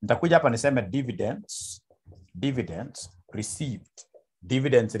subsidiary, nitakuja hapa niseme dividends received.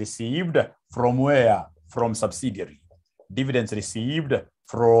 Dividends received from where? From subsidiary. Dividends received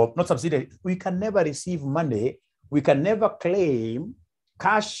from, not subsidiary. We can never receive money. We can never claim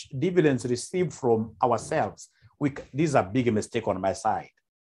cash dividends received from ourselves. This is a big mistake on my side.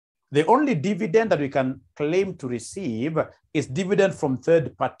 The only dividend that we can claim to receive is dividend from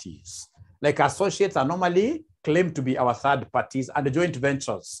third parties. Like associates are normally claimed to be our third parties and the joint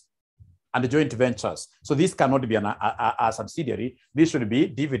ventures. So this cannot be a subsidiary. This should be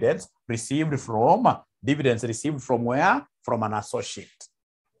dividends received from where? From an associate.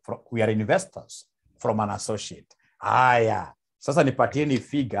 We are investors from an associate. Aya. Sasa nipatie ni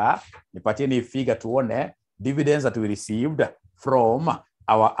figure tuone dividends that we received from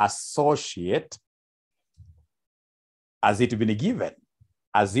our associate. Has it been given?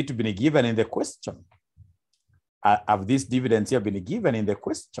 Has it been given in the question? Have these dividends here been given in the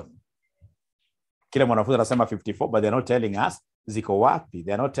question? Kila mwanafunzi anasema 54, but they're not telling us ziko wapi.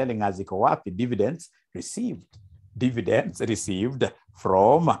 They're not telling us ziko wapi. Dividends received. Dividends received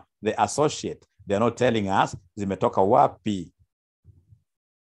from the associate. They're not telling us zimetoka wapi.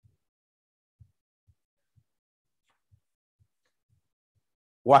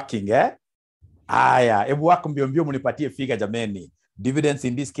 Working, Aya, ebu wako mbio munipatie figure jameni. Dividends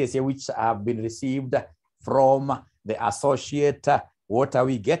in this case here which have been received from the associate. What are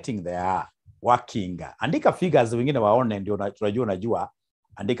we getting there? Working. Andika figures wengine waone ndio tunajua unajua.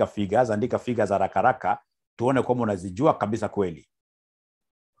 Andika figures haraka tuone kama unazijua kabisa kweli.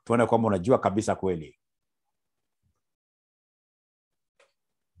 Tuone kama unajua kabisa kweli.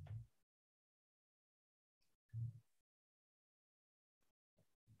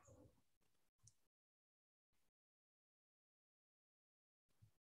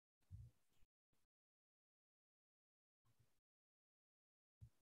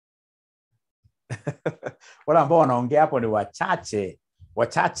 Wala ambao wanaongea hapo ni wachache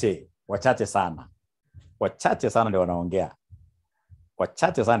sana. Wachache sana ndio wanaongea.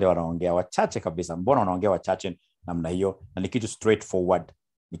 Wachache kabisa. Mbona wanaongea wachache? namna hiyo, na ni kitu straightforward.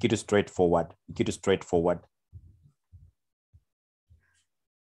 Ni kitu straightforward. Ni kitu straightforward.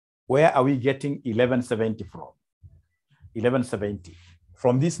 Where are we getting 1170 from? 1170.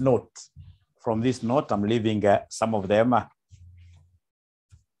 From this note. From this note, I'm leaving some of them.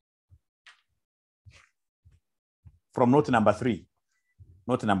 From note number 3.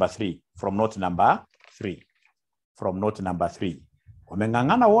 Note number 3. From note number 3. From note number 3.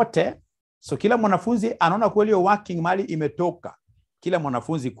 Wameng'ang'ana wote. So kila mwanafunzi anaona kweli hiyo working mali imetoka. Kila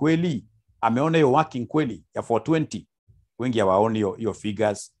mwanafunzi kweli ameona hiyo working kweli ya 420. Wengi hawaoni hiyo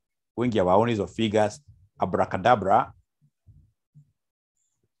figures. Wengi hawaoni hizo figures. Abracadabra.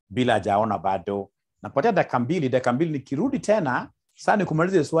 Bila hajaona bado. Napatia dakika mbili nikirudi tena, sasa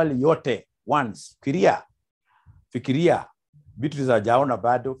nikumalize swali yote once. Fikiria. Vitu za hajaona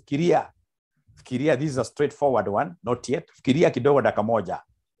bado. Fikiria, this is a straightforward one, not yet. Fikiria kidogo dakika moja.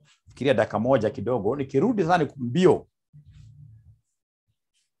 Fikiria dakika moja kidogo, nikirudi sana mbio.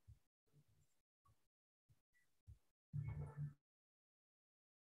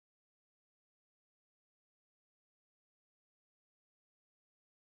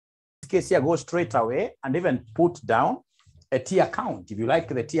 Case here, go straight away and even put down a T account if you like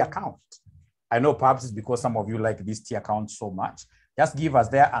the T account. I know perhaps it's because some of you like this T account so much. Just give us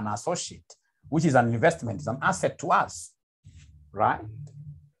there an associate, which is an investment, it's an asset to us, right?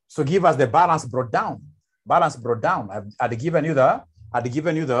 So give us the balance brought down. Balance brought down. I'd given you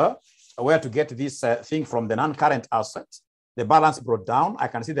the where to get this thing from the non-current assets. The balance brought down. I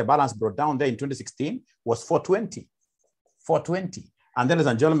can see the balance brought down there in 2016 was 420. 420. And then,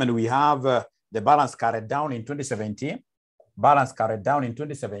 ladies and gentlemen, we have the balance carried down in 2017. Balance carried down in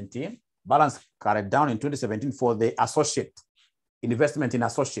 2017. Balance carried down in 2017 for the associate. Investment in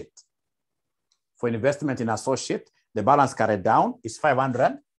associate. For investment in associate, the balance carried down is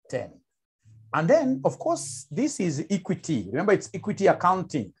 510. And then, of course, this is equity. Remember, it's equity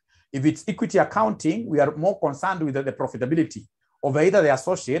accounting. If it's equity accounting, we are more concerned with the profitability of either the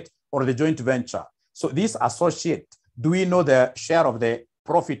associate or the joint venture. So this associate, do we know the share of the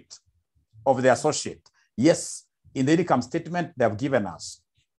profit of the associate? Yes. In the income statement, they have given us.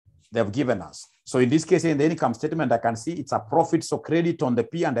 They have given us. So in this case, in the income statement, I can see it's a profit. So credit on the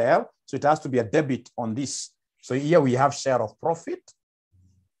P&L. So it has to be a debit on this. So here we have share of profit.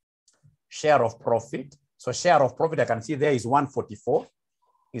 Share of profit. So share of profit, I can see there is 144.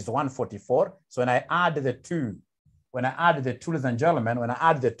 Is 144. So when I add the two, ladies and gentlemen, when I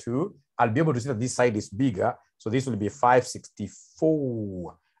add the two, I'll be able to see that this side is bigger. So this will be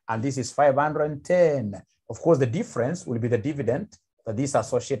 564. And this is 510. Of course, the difference will be the dividend that this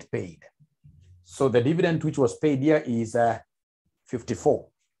associate paid. So the dividend which was paid here is 54.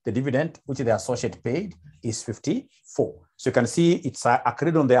 The dividend which the associate paid is 54. So you can see it's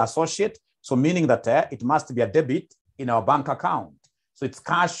accrued on the associate. So meaning that it must be a debit in our bank account. So it's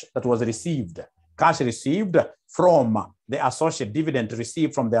cash that was received. Cash received from the associate, dividend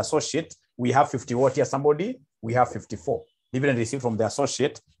received from the associate. We have 50 what here, somebody? We have 54. Dividend received from the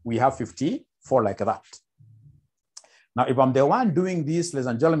associate, we have 54 like that. Now, if I'm the one doing this, ladies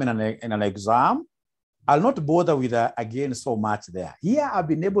and gentlemen, in an exam, I'll not bother with, again, so much there. Here, I've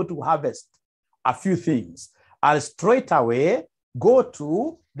been able to harvest a few things. I'll straight away go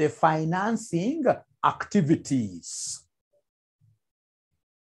to the financing activities.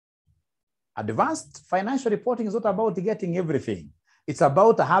 Advanced financial reporting is not about getting everything. It's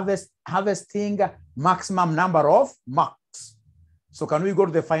about harvesting maximum number of marks. So can we go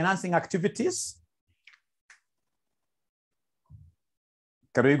to the financing activities?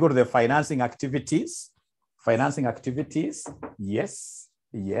 Can we go to the financing activities? Financing activities, yes,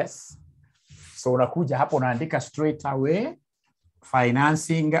 yes. So unakuja hapo unaandika straight away,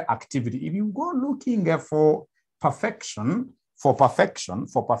 financing activity. If you go looking for perfection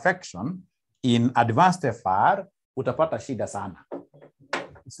in advanced FR, utapata shida sana.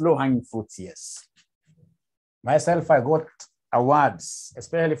 It's low hanging fruits, yes. Myself, I got awards,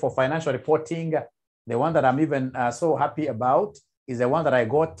 especially for financial reporting. The one that I'm even so happy about is the one that I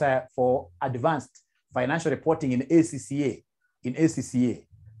got for advanced financial reporting in ACCA,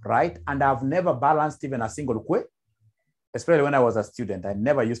 right? And I've never balanced even a single query, especially when I was a student. I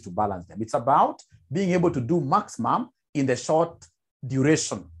never used to balance them. It's about being able to do maximum in the short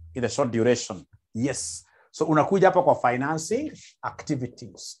duration, yes. So unakuja hapa kwa financing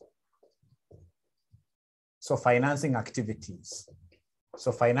activities. So financing activities.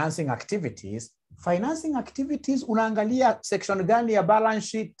 Financing activities unaangalia section gani ya balance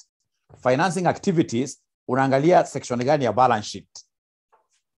sheet. Financing activities unaangalia section gani ya balance sheet.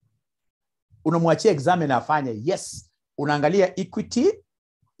 Unamwachia examiner afanye, yes. Unaangalia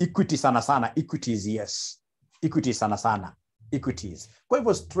equity sana, equities, yes. Equities sana sana. Equities. Kwa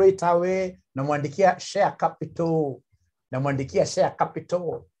hivyo straight away namwandikia share capital. Namwandikia share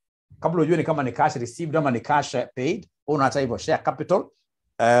capital. Kabla ujue ni kama ni cash received ama ni cash paid, unaacha hivyo share capital.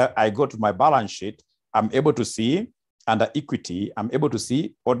 I go to my balance sheet. I'm able to see under equity, I'm able to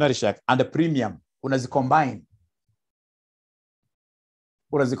see ordinary share and the premium. Unazicombine.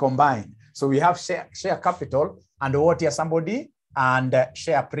 So we have share capital and what here somebody and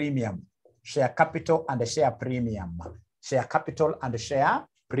share premium. Share capital and share premium. Share capital and share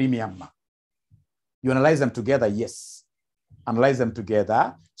premium. You analyze them together, yes. Analyze them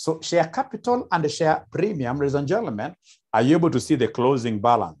together. So share capital and share premium, ladies and gentlemen, are you able to see the closing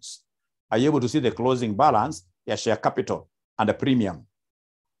balance? Are you able to see the closing balance? Yeah, share capital and the premium.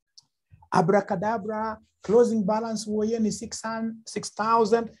 Abracadabra, closing balance is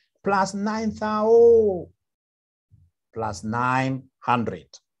 6,000 plus 9,000 plus 900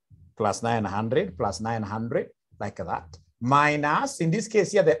 plus 900 plus 900 like that. Minus, in this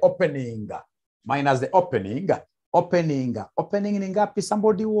case here, the opening. Minus the opening. Opening ni ngapi?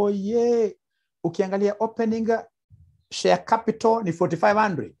 Somebody woye. Ukiangalia opening share capital ni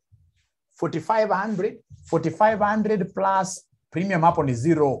 4,500. 4,500 plus premium hapo ni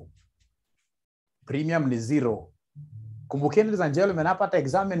 0. Premium ni 0. Kumbukeni ladies and gentlemen, hapa hata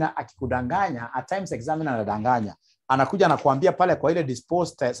examiner akikudanganya, at times examiner anadanganya. Anakuja anakuambia pale kwa ile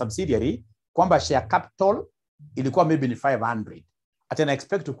disposed subsidiary kwamba share capital ilikuwa maybe ni 500. Ati na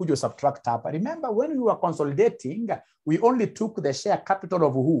expect to kuja subtract hapa. Remember when we were consolidating, we only took the share capital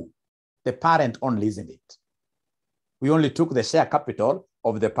of who? The parent only, isn't it? We only took the share capital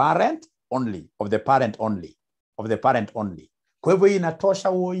of the parent only, of the parent only, of the parent only. Kwa hivyo inatosha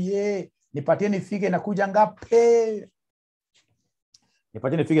woye. Nipatieni figure inakuja ngapi?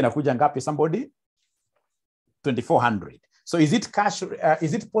 Nipatieni figure inakuja ngapi somebody? 2,400. So is it cash,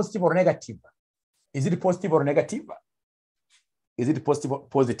 is it positive or negative? Is it positive or negative? Is it positive or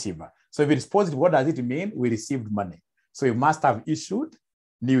positive? So if it is positive, what does it mean? We received money. So you must have issued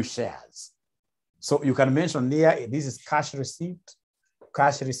new shares. So you can mention here, this is cash received,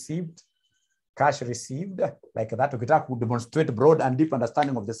 cash received, cash received, like that. Ukitaka to demonstrate broad and deep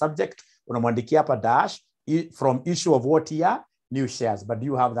understanding of the subject, unamwandikia hapa dash from issue of what here? New shares. But do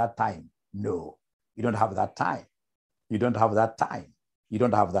you have that time? No, you don't have that time. You don't have that time. You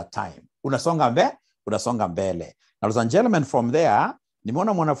don't have that time. Unasonga mbele. Now, ladies and gentlemen, from there,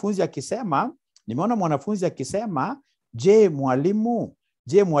 nimeona mwanafunzi akisema, je mwalimu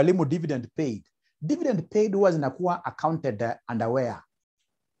dividend paid. Dividend paid huwa zinakuwa accounted under where?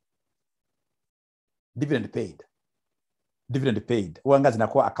 Dividend paid. Huwa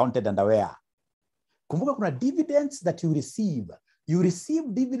zinakuwa accounted under where? Kumbuka kuna dividends that you receive. You receive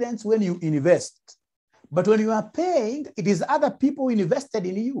dividends when you invest. But when you are paying, it is other people invested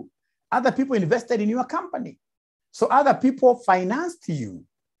in you. Other people invested in your company. So other people financed you.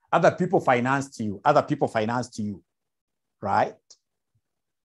 Other people financed you. Other people financed you. Right?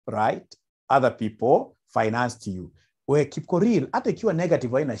 Right? Other people financed you. We keep real. Hata ikiwa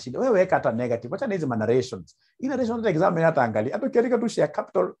negative haina shida. Wewe weka hata negative. Acha hizo narrations. Hii narration examine hata angalia. Hata ukiandika tu share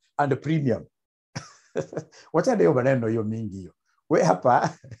capital and premium. Wacha ndio maneno hiyo mingi hiyo. We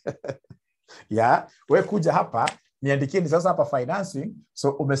hapa yeah, we kuja hapa niandikieni sasa hapa financing.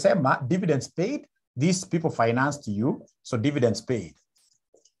 So umesema dividends paid. These people financed you. So dividends paid.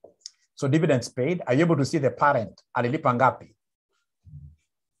 So dividends paid. Are you able to see the parent? Alilipa ngapi?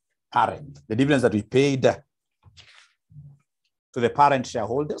 Parent. The dividends that we paid to the parent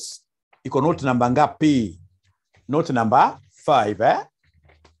shareholders. Iko note number ngapi? Note number 5.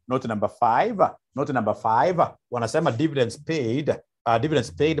 Note number 5. Note number 5. Wanasema dividends paid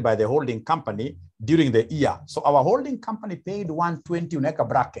by the holding company during the year. So our holding company paid 120 uneka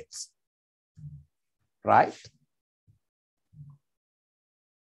brackets. Right?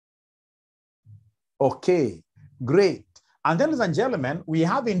 Okay, great. And then, ladies and gentlemen, we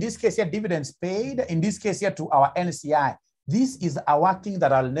have in this case here dividends paid, in this case here to our NCI. This is a working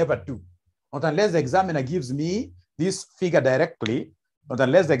that I'll never do. Not unless the examiner gives me this figure directly. Not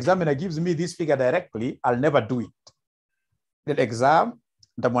unless the examiner gives me this figure directly, I'll never do it. The exam,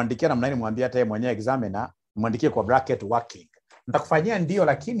 nitamwandikia namna nini mwambia hata yeye mwenyewe examiner, mwandikie kwa bracket working. Nitakufanyia ndio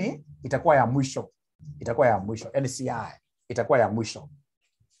lakini itakuwa ya mwisho. Itakuwa ya mwisho. NCI itakuwa ya mwisho.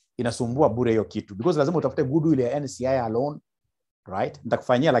 Inasumbua bure hiyo kitu because lazima utafute goodwill ya NCI alone, right?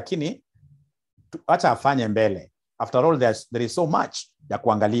 Nitakufanyia lakini acha afanye mbele. After all, there is so much ya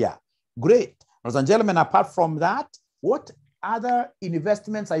kuangalia. Great. Ladies and gentlemen, apart from that, what other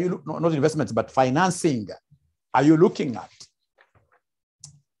investments are you not investments but financing are you looking at?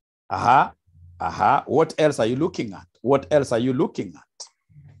 What else are you looking at? What else are you looking at?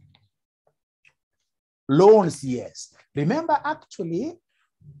 Loans, yes. Remember, actually,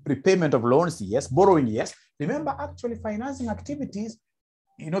 repayment of loans, yes. Borrowing, yes. Remember, actually, financing activities,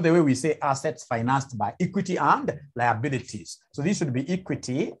 you know, the way we say assets financed by equity and liabilities. So this should be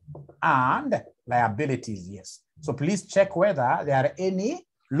equity and liabilities, yes. So please check whether there are any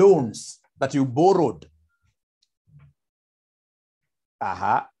loans that you borrowed.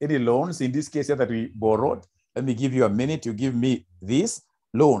 Any loans in this case that we borrowed. Let me give you a minute to give me these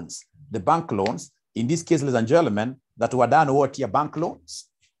loans. The bank loans, in this case, ladies and gentlemen, that were done what here, bank loans.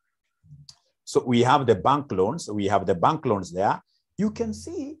 So we have the bank loans. We have the bank loans there. You can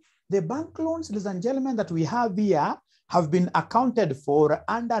see the bank loans, ladies and gentlemen, that we have here have been accounted for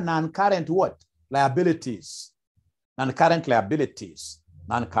under non-current what? Liabilities. Non-current liabilities.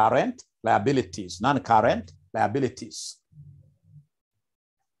 Non-current liabilities. Non-current liabilities.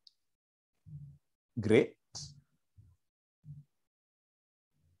 Great.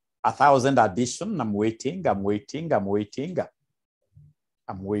 1,000 addition. I'm waiting.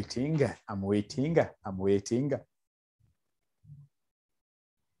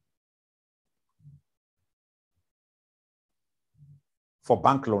 For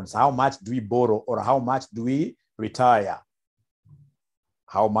bank loans, how much do we borrow or how much do we retire?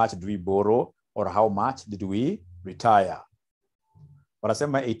 How much do we borrow or how much did we retire?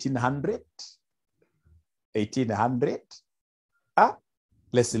 Wanasema 1,800. 1,800.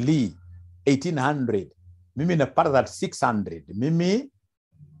 Leslie, 1,800. Mimi napata that 600. Mimi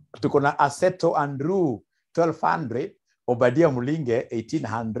tuko na Aseto Andrew 1,200. Obadia Mulinge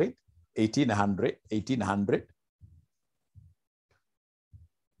 1,800.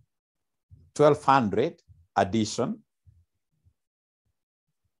 1,200 addition.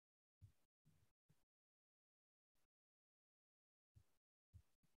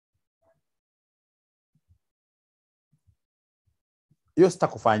 Hiyo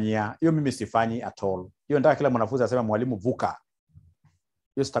sitakufanyia, hiyo mimi sifanyi at all. Hiyo nataka kila mwanafunzi aseme mwalimu vuka.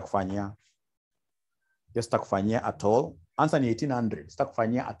 Hiyo sitakufanyia. Hiyo sitakufanyia at all. Answer ni 1,800.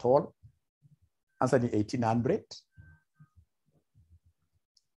 Sitakufanyia at all. Answer ni 1,800.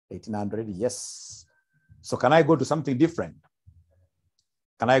 1,800, yes. So can I go to something different?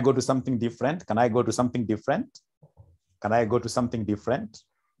 Can I go to something different? Can I go to something different? Can I go to something different?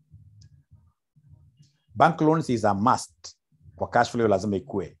 Bank loans is a must. Kwa cash flow lazima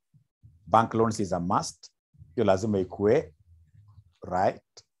ikue. Bank loans is a must. Yo lazima ikue. Right?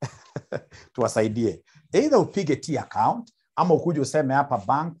 Tuwasaidie. Either upige T account ama ukuje useme hapa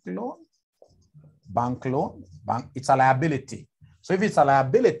bank loan. Bank loan. It's a liability. So if it's a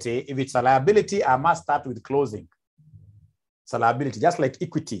liability, I must start with closing. It's a liability, just like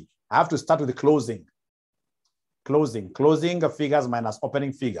equity. I have to start with closing. Closing figures minus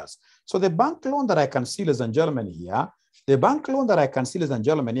opening figures. So the bank loan that I can see, ladies and gentlemen,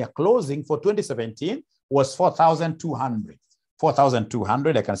 here, closing for 2017 was 4,200.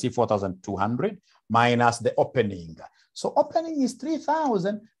 4,200, I can see 4,200 minus the opening. So opening is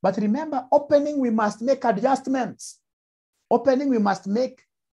 3,000, but remember, opening, we must make adjustments. Opening, we must make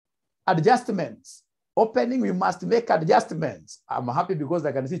adjustments. I'm happy because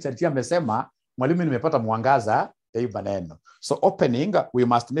I can see Charity amesema, mwalimu nimepata mwangaza ya maneno. So opening, we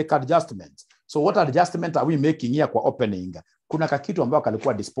must make adjustments. So what adjustment are we making here kwa opening? Kuna kakitu ambayo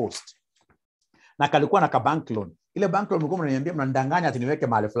kalikuwa disposed. Na kalikuwa na ka bank loan. Ile bank loan mlikuwa mnaniambia mnandanganya ati niweke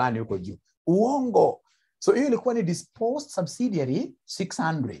mahali fulani huko juu. Uongo. So hiyo ilikuwa ni disposed subsidiary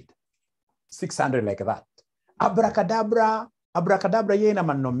 600. 600 like that. Abracadabra yeye na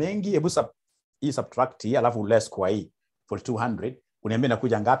maneno mengi. Hebu subtract hii alafu less kwa hii for 200. Uniambia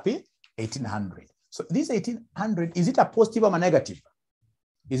nakuja ngapi? 1,800. So this 1,800, is it a positive or a negative?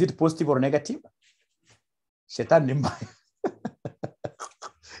 Is it positive or negative? Shetani ni mbaya.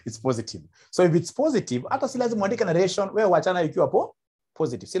 It's positive. So if it's positive, hata si lazima uandike narration, wewe wachana ikiwa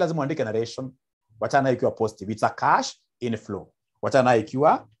positive. Si lazima uandike narration, wachana ikiwa positive. It's a cash inflow. Wachana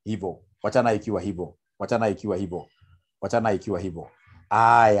ikiwa hivyo.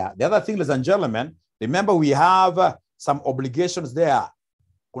 The other thing, ladies and gentlemen, remember we have some obligations there.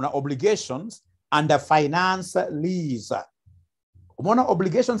 Kuna obligations under finance lease. Umona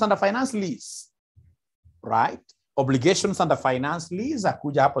obligations under finance lease. Right? Obligations under finance lease.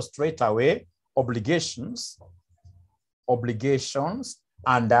 Akuja hapo straight away. Obligations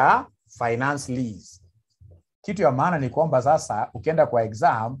under finance lease. Kitu ya maana ni kwamba sasa ukienda kwa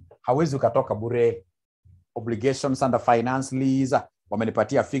exam hawezi ukatoka bure. Obligations under finance lease.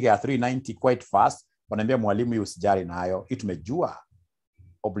 Wamenipatia figure ya 390 quite fast. Wanaambia mwalimu hiyo usijali nayo. Hii tumejua.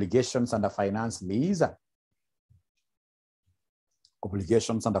 Obligations under finance lease.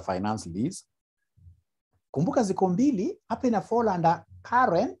 Obligations under finance lease. Kumbuka ziko mbili, hapa ina fall under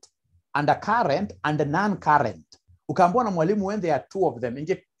current under current and non-current. Ukaambiwa na mwalimu when there are two of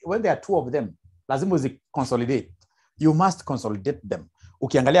them, lazima uzi consolidate. You must consolidate them.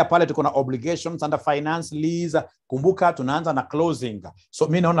 Ukiangalia pale tuko na obligations under finance lease. Kumbuka tunaanza na closing. So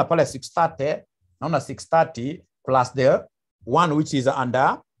mimi naona pale 630 plus the one which is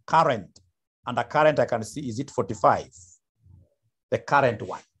under current. Under current I can see is it 45. The current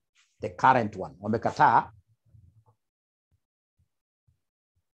one. Wamekataa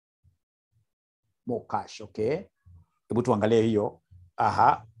more cash, okay? Hebu tuangalie hiyo.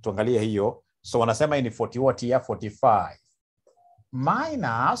 Tuangalie hiyo. So wanasema ni 40 what here? 45.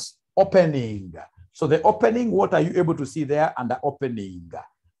 Minus opening. So the opening, what are you able to see there under opening?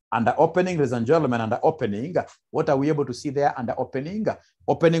 Under opening, ladies and gentlemen, under opening, what are we able to see there under opening?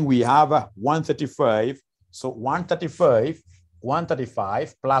 Opening, we have 135. So 135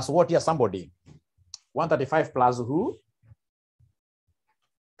 plus what here, somebody? 135 plus who?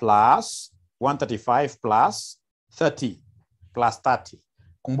 Plus 135 plus 30. Plus 30.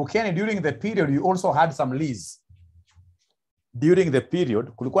 Kumbukeni, during the period, you also had some lease. During the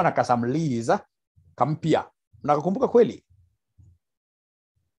period, kulikuwa na some lease kampia. Mnakumbuka kweli?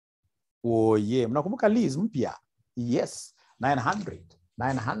 Oh yeah, mnakumbuka lease mpya? Yes, 900.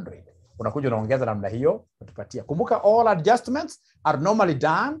 Unakuja unaongeza namna hiyo, utupatia. Kumbuka all adjustments are normally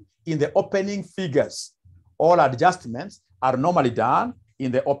done in the opening figures. All adjustments are normally done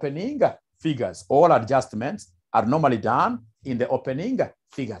in the opening figures. All adjustments are normally done in the opening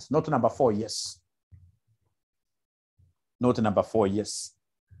figures. Note number 4, yes. Note number 4, yes.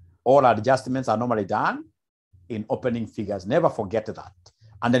 All adjustments are normally done in opening figures. Never forget that.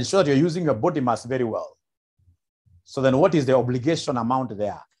 And ensure that you're using your body mass very well. So then what is the obligation amount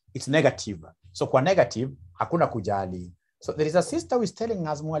there? It's negative. So kwa negative, hakuna kujali. So there is a sister who is telling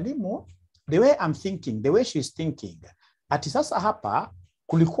us, mwalimu, the way I'm thinking, the way she's thinking, ati sasa hapa,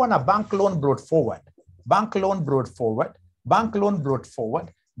 kulikuwa na bank loan brought forward. Bank loan brought forward. Bank loan brought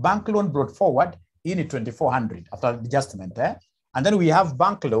forward. Bank loan brought forward in 2,400 after adjustment. And then we have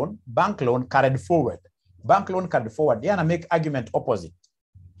bank loan carried forward. Bank loan carried forward. Yana make argument opposite.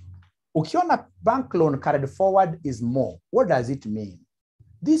 Ukiona bank loan carried forward is more. What does it mean?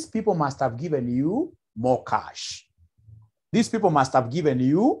 These people must have given you more cash. These people must have given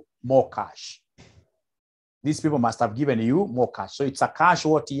you more cash. These people must have given you more cash. So it's a cash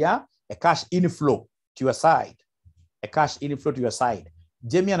what here? A cash inflow to your side. A cash inflow to your side.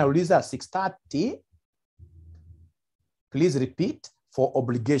 Jamie anauliza 630. Please repeat for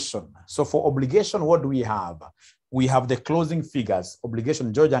obligation. So for obligation, what do we have? We have the closing figures.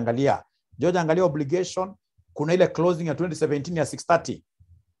 Obligation, George angalia obligation. Kuna ile closing ya 2017 ya 630.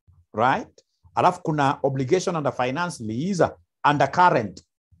 Right? Alafu kuna obligation under finance lease under current.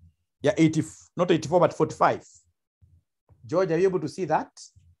 Yeah, 80, not 84, but 45. George, are you able to see that?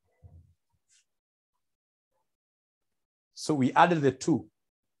 So we added the two,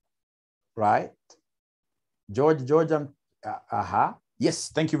 right? George, yes,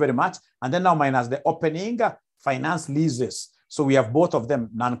 thank you very much. And then now minus the opening finance leases. So we have both of them,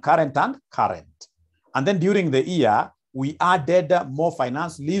 non-current and current. And then during the year, we added more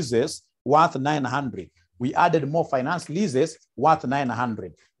finance leases worth 900. We added more finance leases worth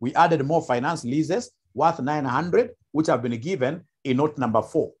 900. We added more finance leases worth 900, which have been given in note number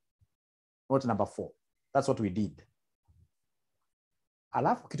 4. Note number 4. That's what we did.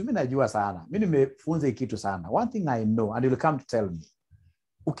 Alafu kitu mimi najua sana. Mimi nimefunza kitu sana. One thing I know and you will come to tell me.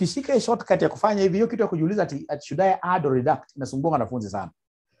 Ukishika shortcut ya kufanya hivi, hiyo kitu ya kujiuliza ati should I add or deduct, inasumbua wanafunzi sana.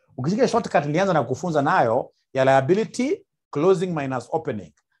 Ukishika shortcut nilianza na kufunza nayo ya liability closing minus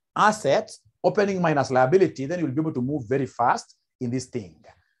opening. Assets opening minus liability, then you'll be able to move very fast in this thing.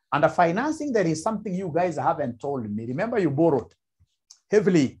 Under financing, there is something you guys haven't told me. Remember you borrowed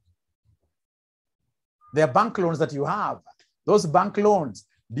heavily. There are bank loans that you have. Those bank loans,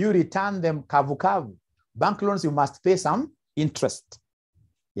 do you return them kavu? Bank loans, you must pay some interest.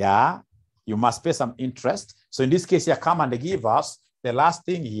 Yeah, you must pay some interest. So in this case here, come and give us the last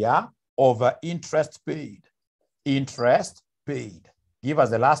thing here of interest paid. Interest paid. Give us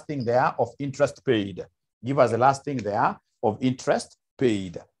the last thing there of interest paid. Give us the last thing there of interest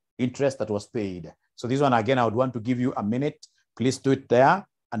paid. Interest that was paid. So this one again, I would want to give you a minute. Please do it there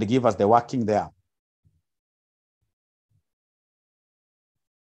and give us the working there.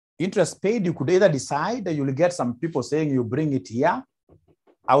 Interest paid, you could either decide that you'll get some people saying you bring it here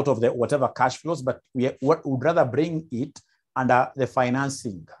out of the whatever cash flows, but we would rather bring it under the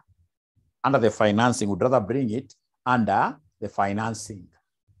financing. Under the financing, would rather bring it under the financing.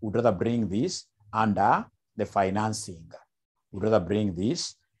 Would rather bring this under the financing. Would rather bring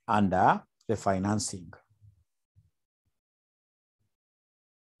this under the financing.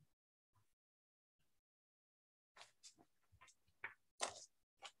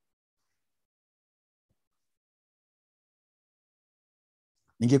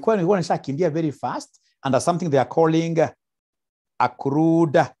 nilikuwa nishakimbia very fast under something they are calling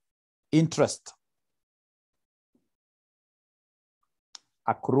accrued interest.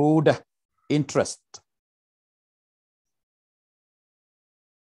 Accrued interest.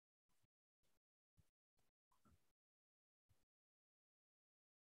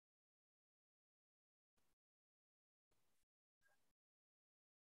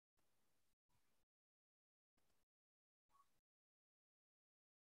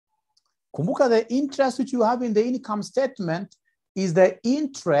 Kumbuka, the interest which you have in the income statement is the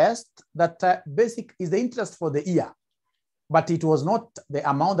interest that is the interest for the year, but it was not the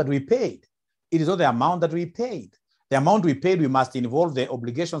amount that we paid. It is not the amount that we paid. The amount we paid, we must involve the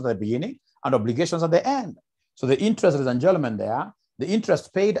obligations at the beginning and obligations at the end. So the interest, ladies and gentlemen, there, the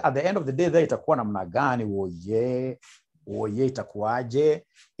interest paid at the end of the day, there itakuwa namna gani? Oye itakuwaje?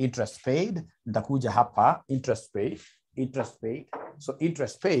 Interest paid, nitakuja hapa, interest paid. So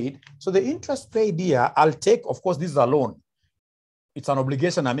interest paid. So the interest paid here, I'll take, of course, this is a loan. It's an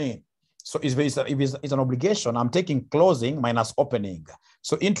obligation, I mean. So if it's an obligation, I'm taking closing minus opening.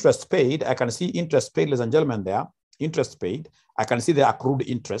 So interest paid, I can see interest paid, ladies and gentlemen, there. Interest paid. I can see the accrued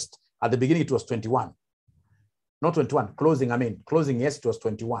interest. At the beginning, it was 21. Not 21. Closing, I mean. Closing, yes, it was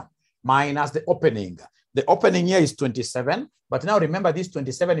 21. Minus the opening. The opening here is 27. But now remember, this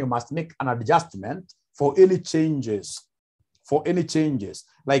 27, you must make an adjustment for any changes. For any changes.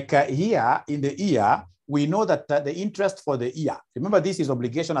 Like here in the year, we know that the interest for the year, remember this is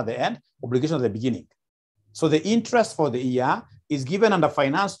obligation at the end, obligation at the beginning. So the interest for the year is given under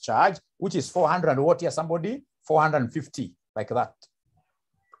finance charge, which is 400 what here, somebody? 450, like that.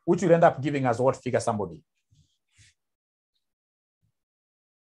 Which will end up giving us what figure, somebody?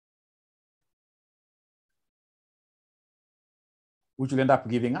 Which will end up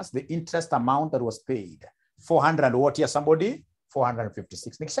giving us the interest amount that was paid. 400 what here, somebody?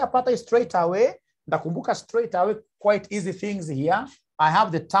 456. Nikishapata straight away, ndakumbuka straight away, quite easy things here. I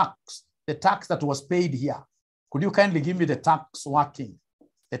have the tax that was paid here. Could you kindly give me the tax working?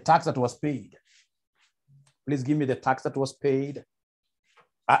 The tax that was paid. Please give me the tax that was paid.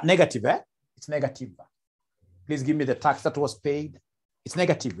 Negative, eh? It's negative. Please give me the tax that was paid. It's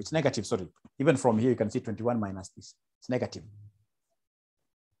negative, sorry. Even from here, you can see 21 minus this. It's negative.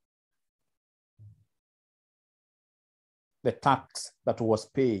 The tax that was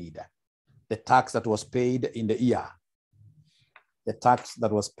paid. The tax that was paid in the year. The tax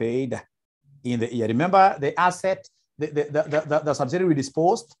that was paid in the year. Remember the asset, the subsidiary we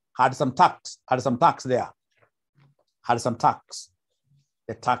disposed had some tax there. Had some tax.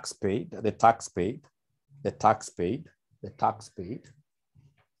 The tax paid, the tax paid, the tax paid, the tax paid,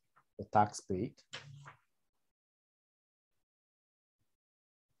 the tax paid.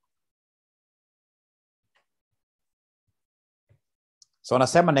 So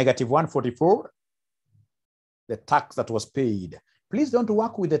anasema negative 144, the tax that was paid. Please don't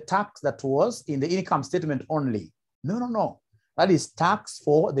work with the tax that was in the income statement only. No. That is tax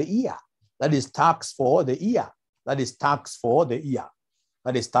for the year. That is tax for the year. That is tax for the year.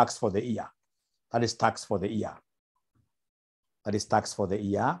 That is tax for the year. That is tax for the year. That is tax for the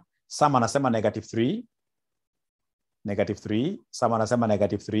year. Some anasema negative 3. Negative 3. Some anasema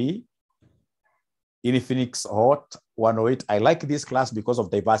negative 3. Infinix Hot 108. I like this class because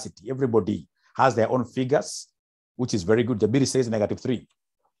of diversity. Everybody has their own figures, which is very good. Jabiri says negative 3.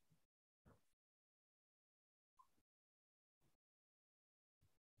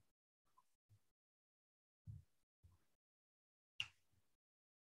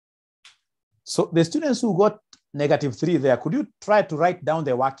 So the students who got negative 3 there, could you try to write down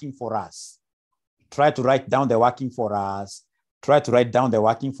the working for us? Try to write down the working for us. Try to write down the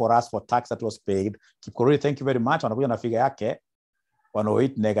working for us for tax that was paid. Kipkorori, thank you very much. Wanakuja na figure yake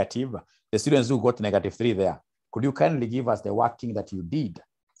 108 negative. The students who got negative 3 there, could you kindly give us the working that you did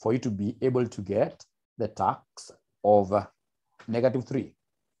for you to be able to get the tax of negative 3?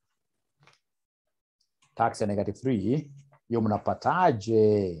 Tax ya negative 3, hiyo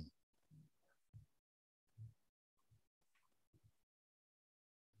mnapataje?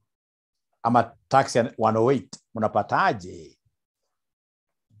 Ama tax ya 108, mnapataje?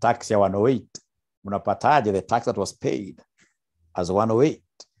 Tax ya 108, mnapataje the tax that was paid as 108?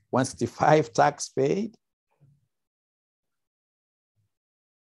 165 tax paid.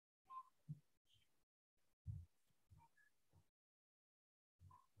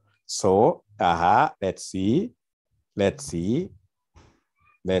 So, let's see.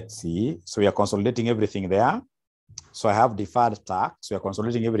 So we are consolidating everything there. So I have deferred tax. We are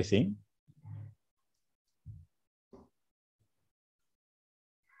consolidating everything.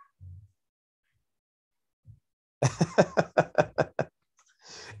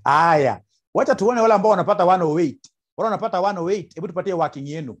 Haya, wacha tuone wale ambao wanapata 108. Wale wanapata 108, hebu tupatie working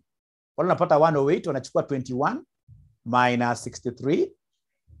yenu. Wale wanapata 108 wanachukua 21 minus 63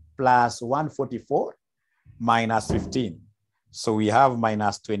 plus 144 minus 15. So we have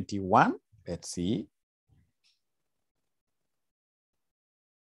minus 21. Let's see.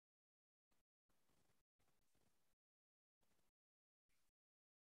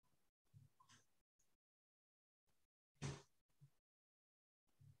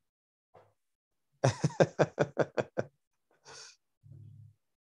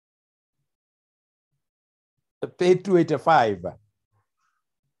 Pay 285.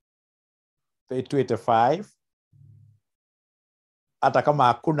 Pay 285. Hata kama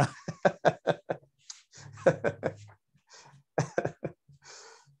hakuna.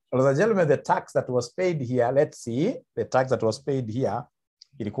 Ladies and gentlemen, the tax that was paid here, let's see, the tax that was paid here,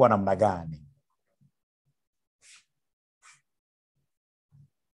 ilikuwa namna gani?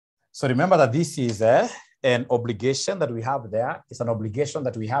 So remember that this is an obligation that we have there. It's an obligation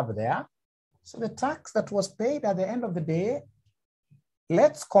that we have there. So the tax that was paid at the end of the day,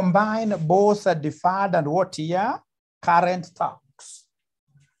 let's combine both deferred and what here? Current tax.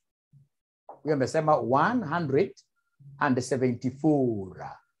 We amesema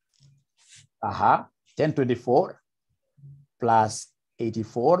 174. 1024 plus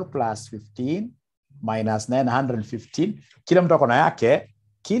 84 plus 15 minus 915. Kila mtu akona yake.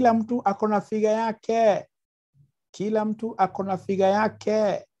 Kila mtu akona figa yake. Kila mtu akona figa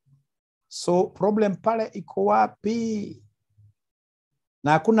yake. So problem pale iko wapi?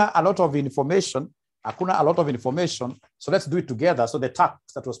 Na hakuna a lot of information. Hakuna a lot of information. So let's do it together. So the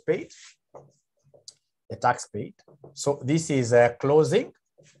tax that was paid. The tax paid. So this is closing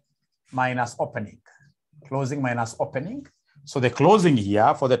minus opening. Closing minus opening. So the closing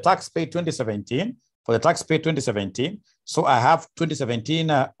here for the tax paid 2017. For the tax paid 2017. So I have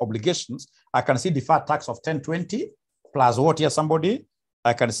 2017 obligations. I can see deferred tax of 1020 plus what here somebody?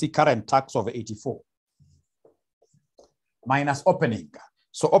 I can see current tax of 84. Minus opening.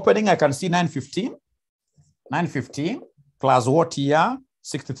 So opening I can see 915. 915 plus what here?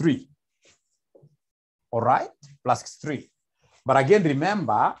 63. All right, plus 63. But again,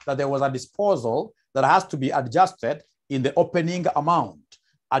 remember that there was a disposal that has to be adjusted in the opening amount.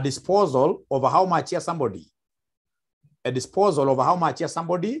 A disposal over how much here somebody? A disposal over how much here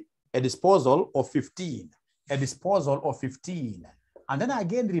somebody? A disposal of 15. A disposal of 15. And then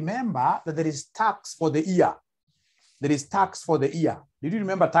again, remember that there is tax for the year. There is tax for the year. Did you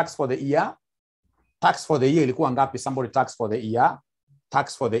remember tax for the year? Tax for the year ilikuwa ngapi? Somebody tax for the year.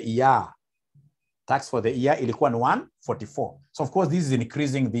 Tax for the year. Tax for the year ilikuwa 144. So of course this is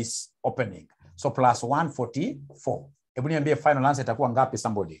increasing this opening. So plus 144. Hebu niambie final answer itakuwa ngapi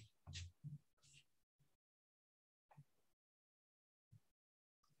somebody?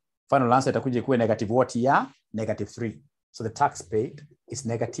 Final answer itakuja kuwa negative what year? Negative 3. So the tax paid is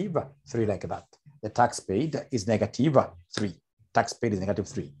negative 3 like that. The tax paid is negative 3. Tax paid is negative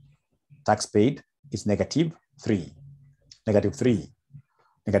 3. Tax paid is negative 3. Negative 3.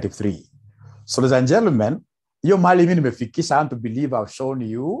 Negative 3. So ladies and gentlemen, hiyo mali mimi nimefikisha. I want to believe I've shown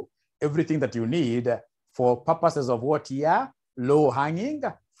you everything that you need for purposes of what here? Low-hanging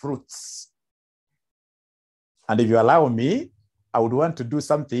fruits. And if you allow me, I would want to do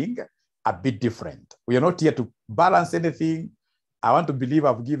something a bit different. We are not here to balance anything. I want to believe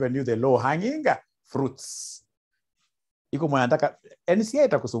I've given you the low-hanging fruits. Iko mwanataka, NCA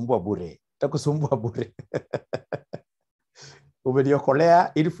itakusumbua bure. Itakusumbua bure.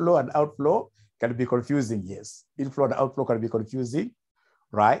 Umeniokolea, inflow and outflow can be confusing, yes. Inflow and outflow can be confusing,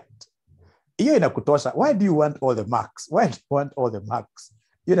 right? Hiyo inakutosha. Why do you want all the marks? Why do you want all the marks?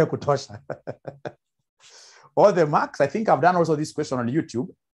 Hiyo inakutosha. All the marks, I think I've done also this question on YouTube.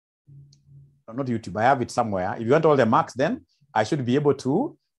 No, not YouTube, I have it somewhere. If you want all the marks, then I should be able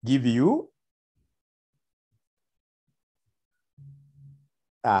to give you.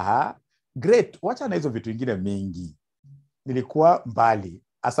 Great. Wacha na hizo vitu vingine mingi. Nilikuwa mbali.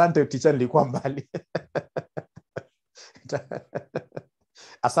 Asante teacher, nilikuwa mbali.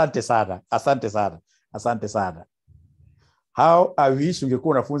 Asante sana. Asante sana. Asante sana. How I wish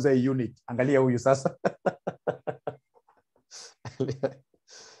ungekuwa unafunza hii unit. Angalia huyu sasa.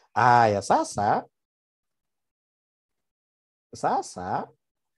 Aya, sasa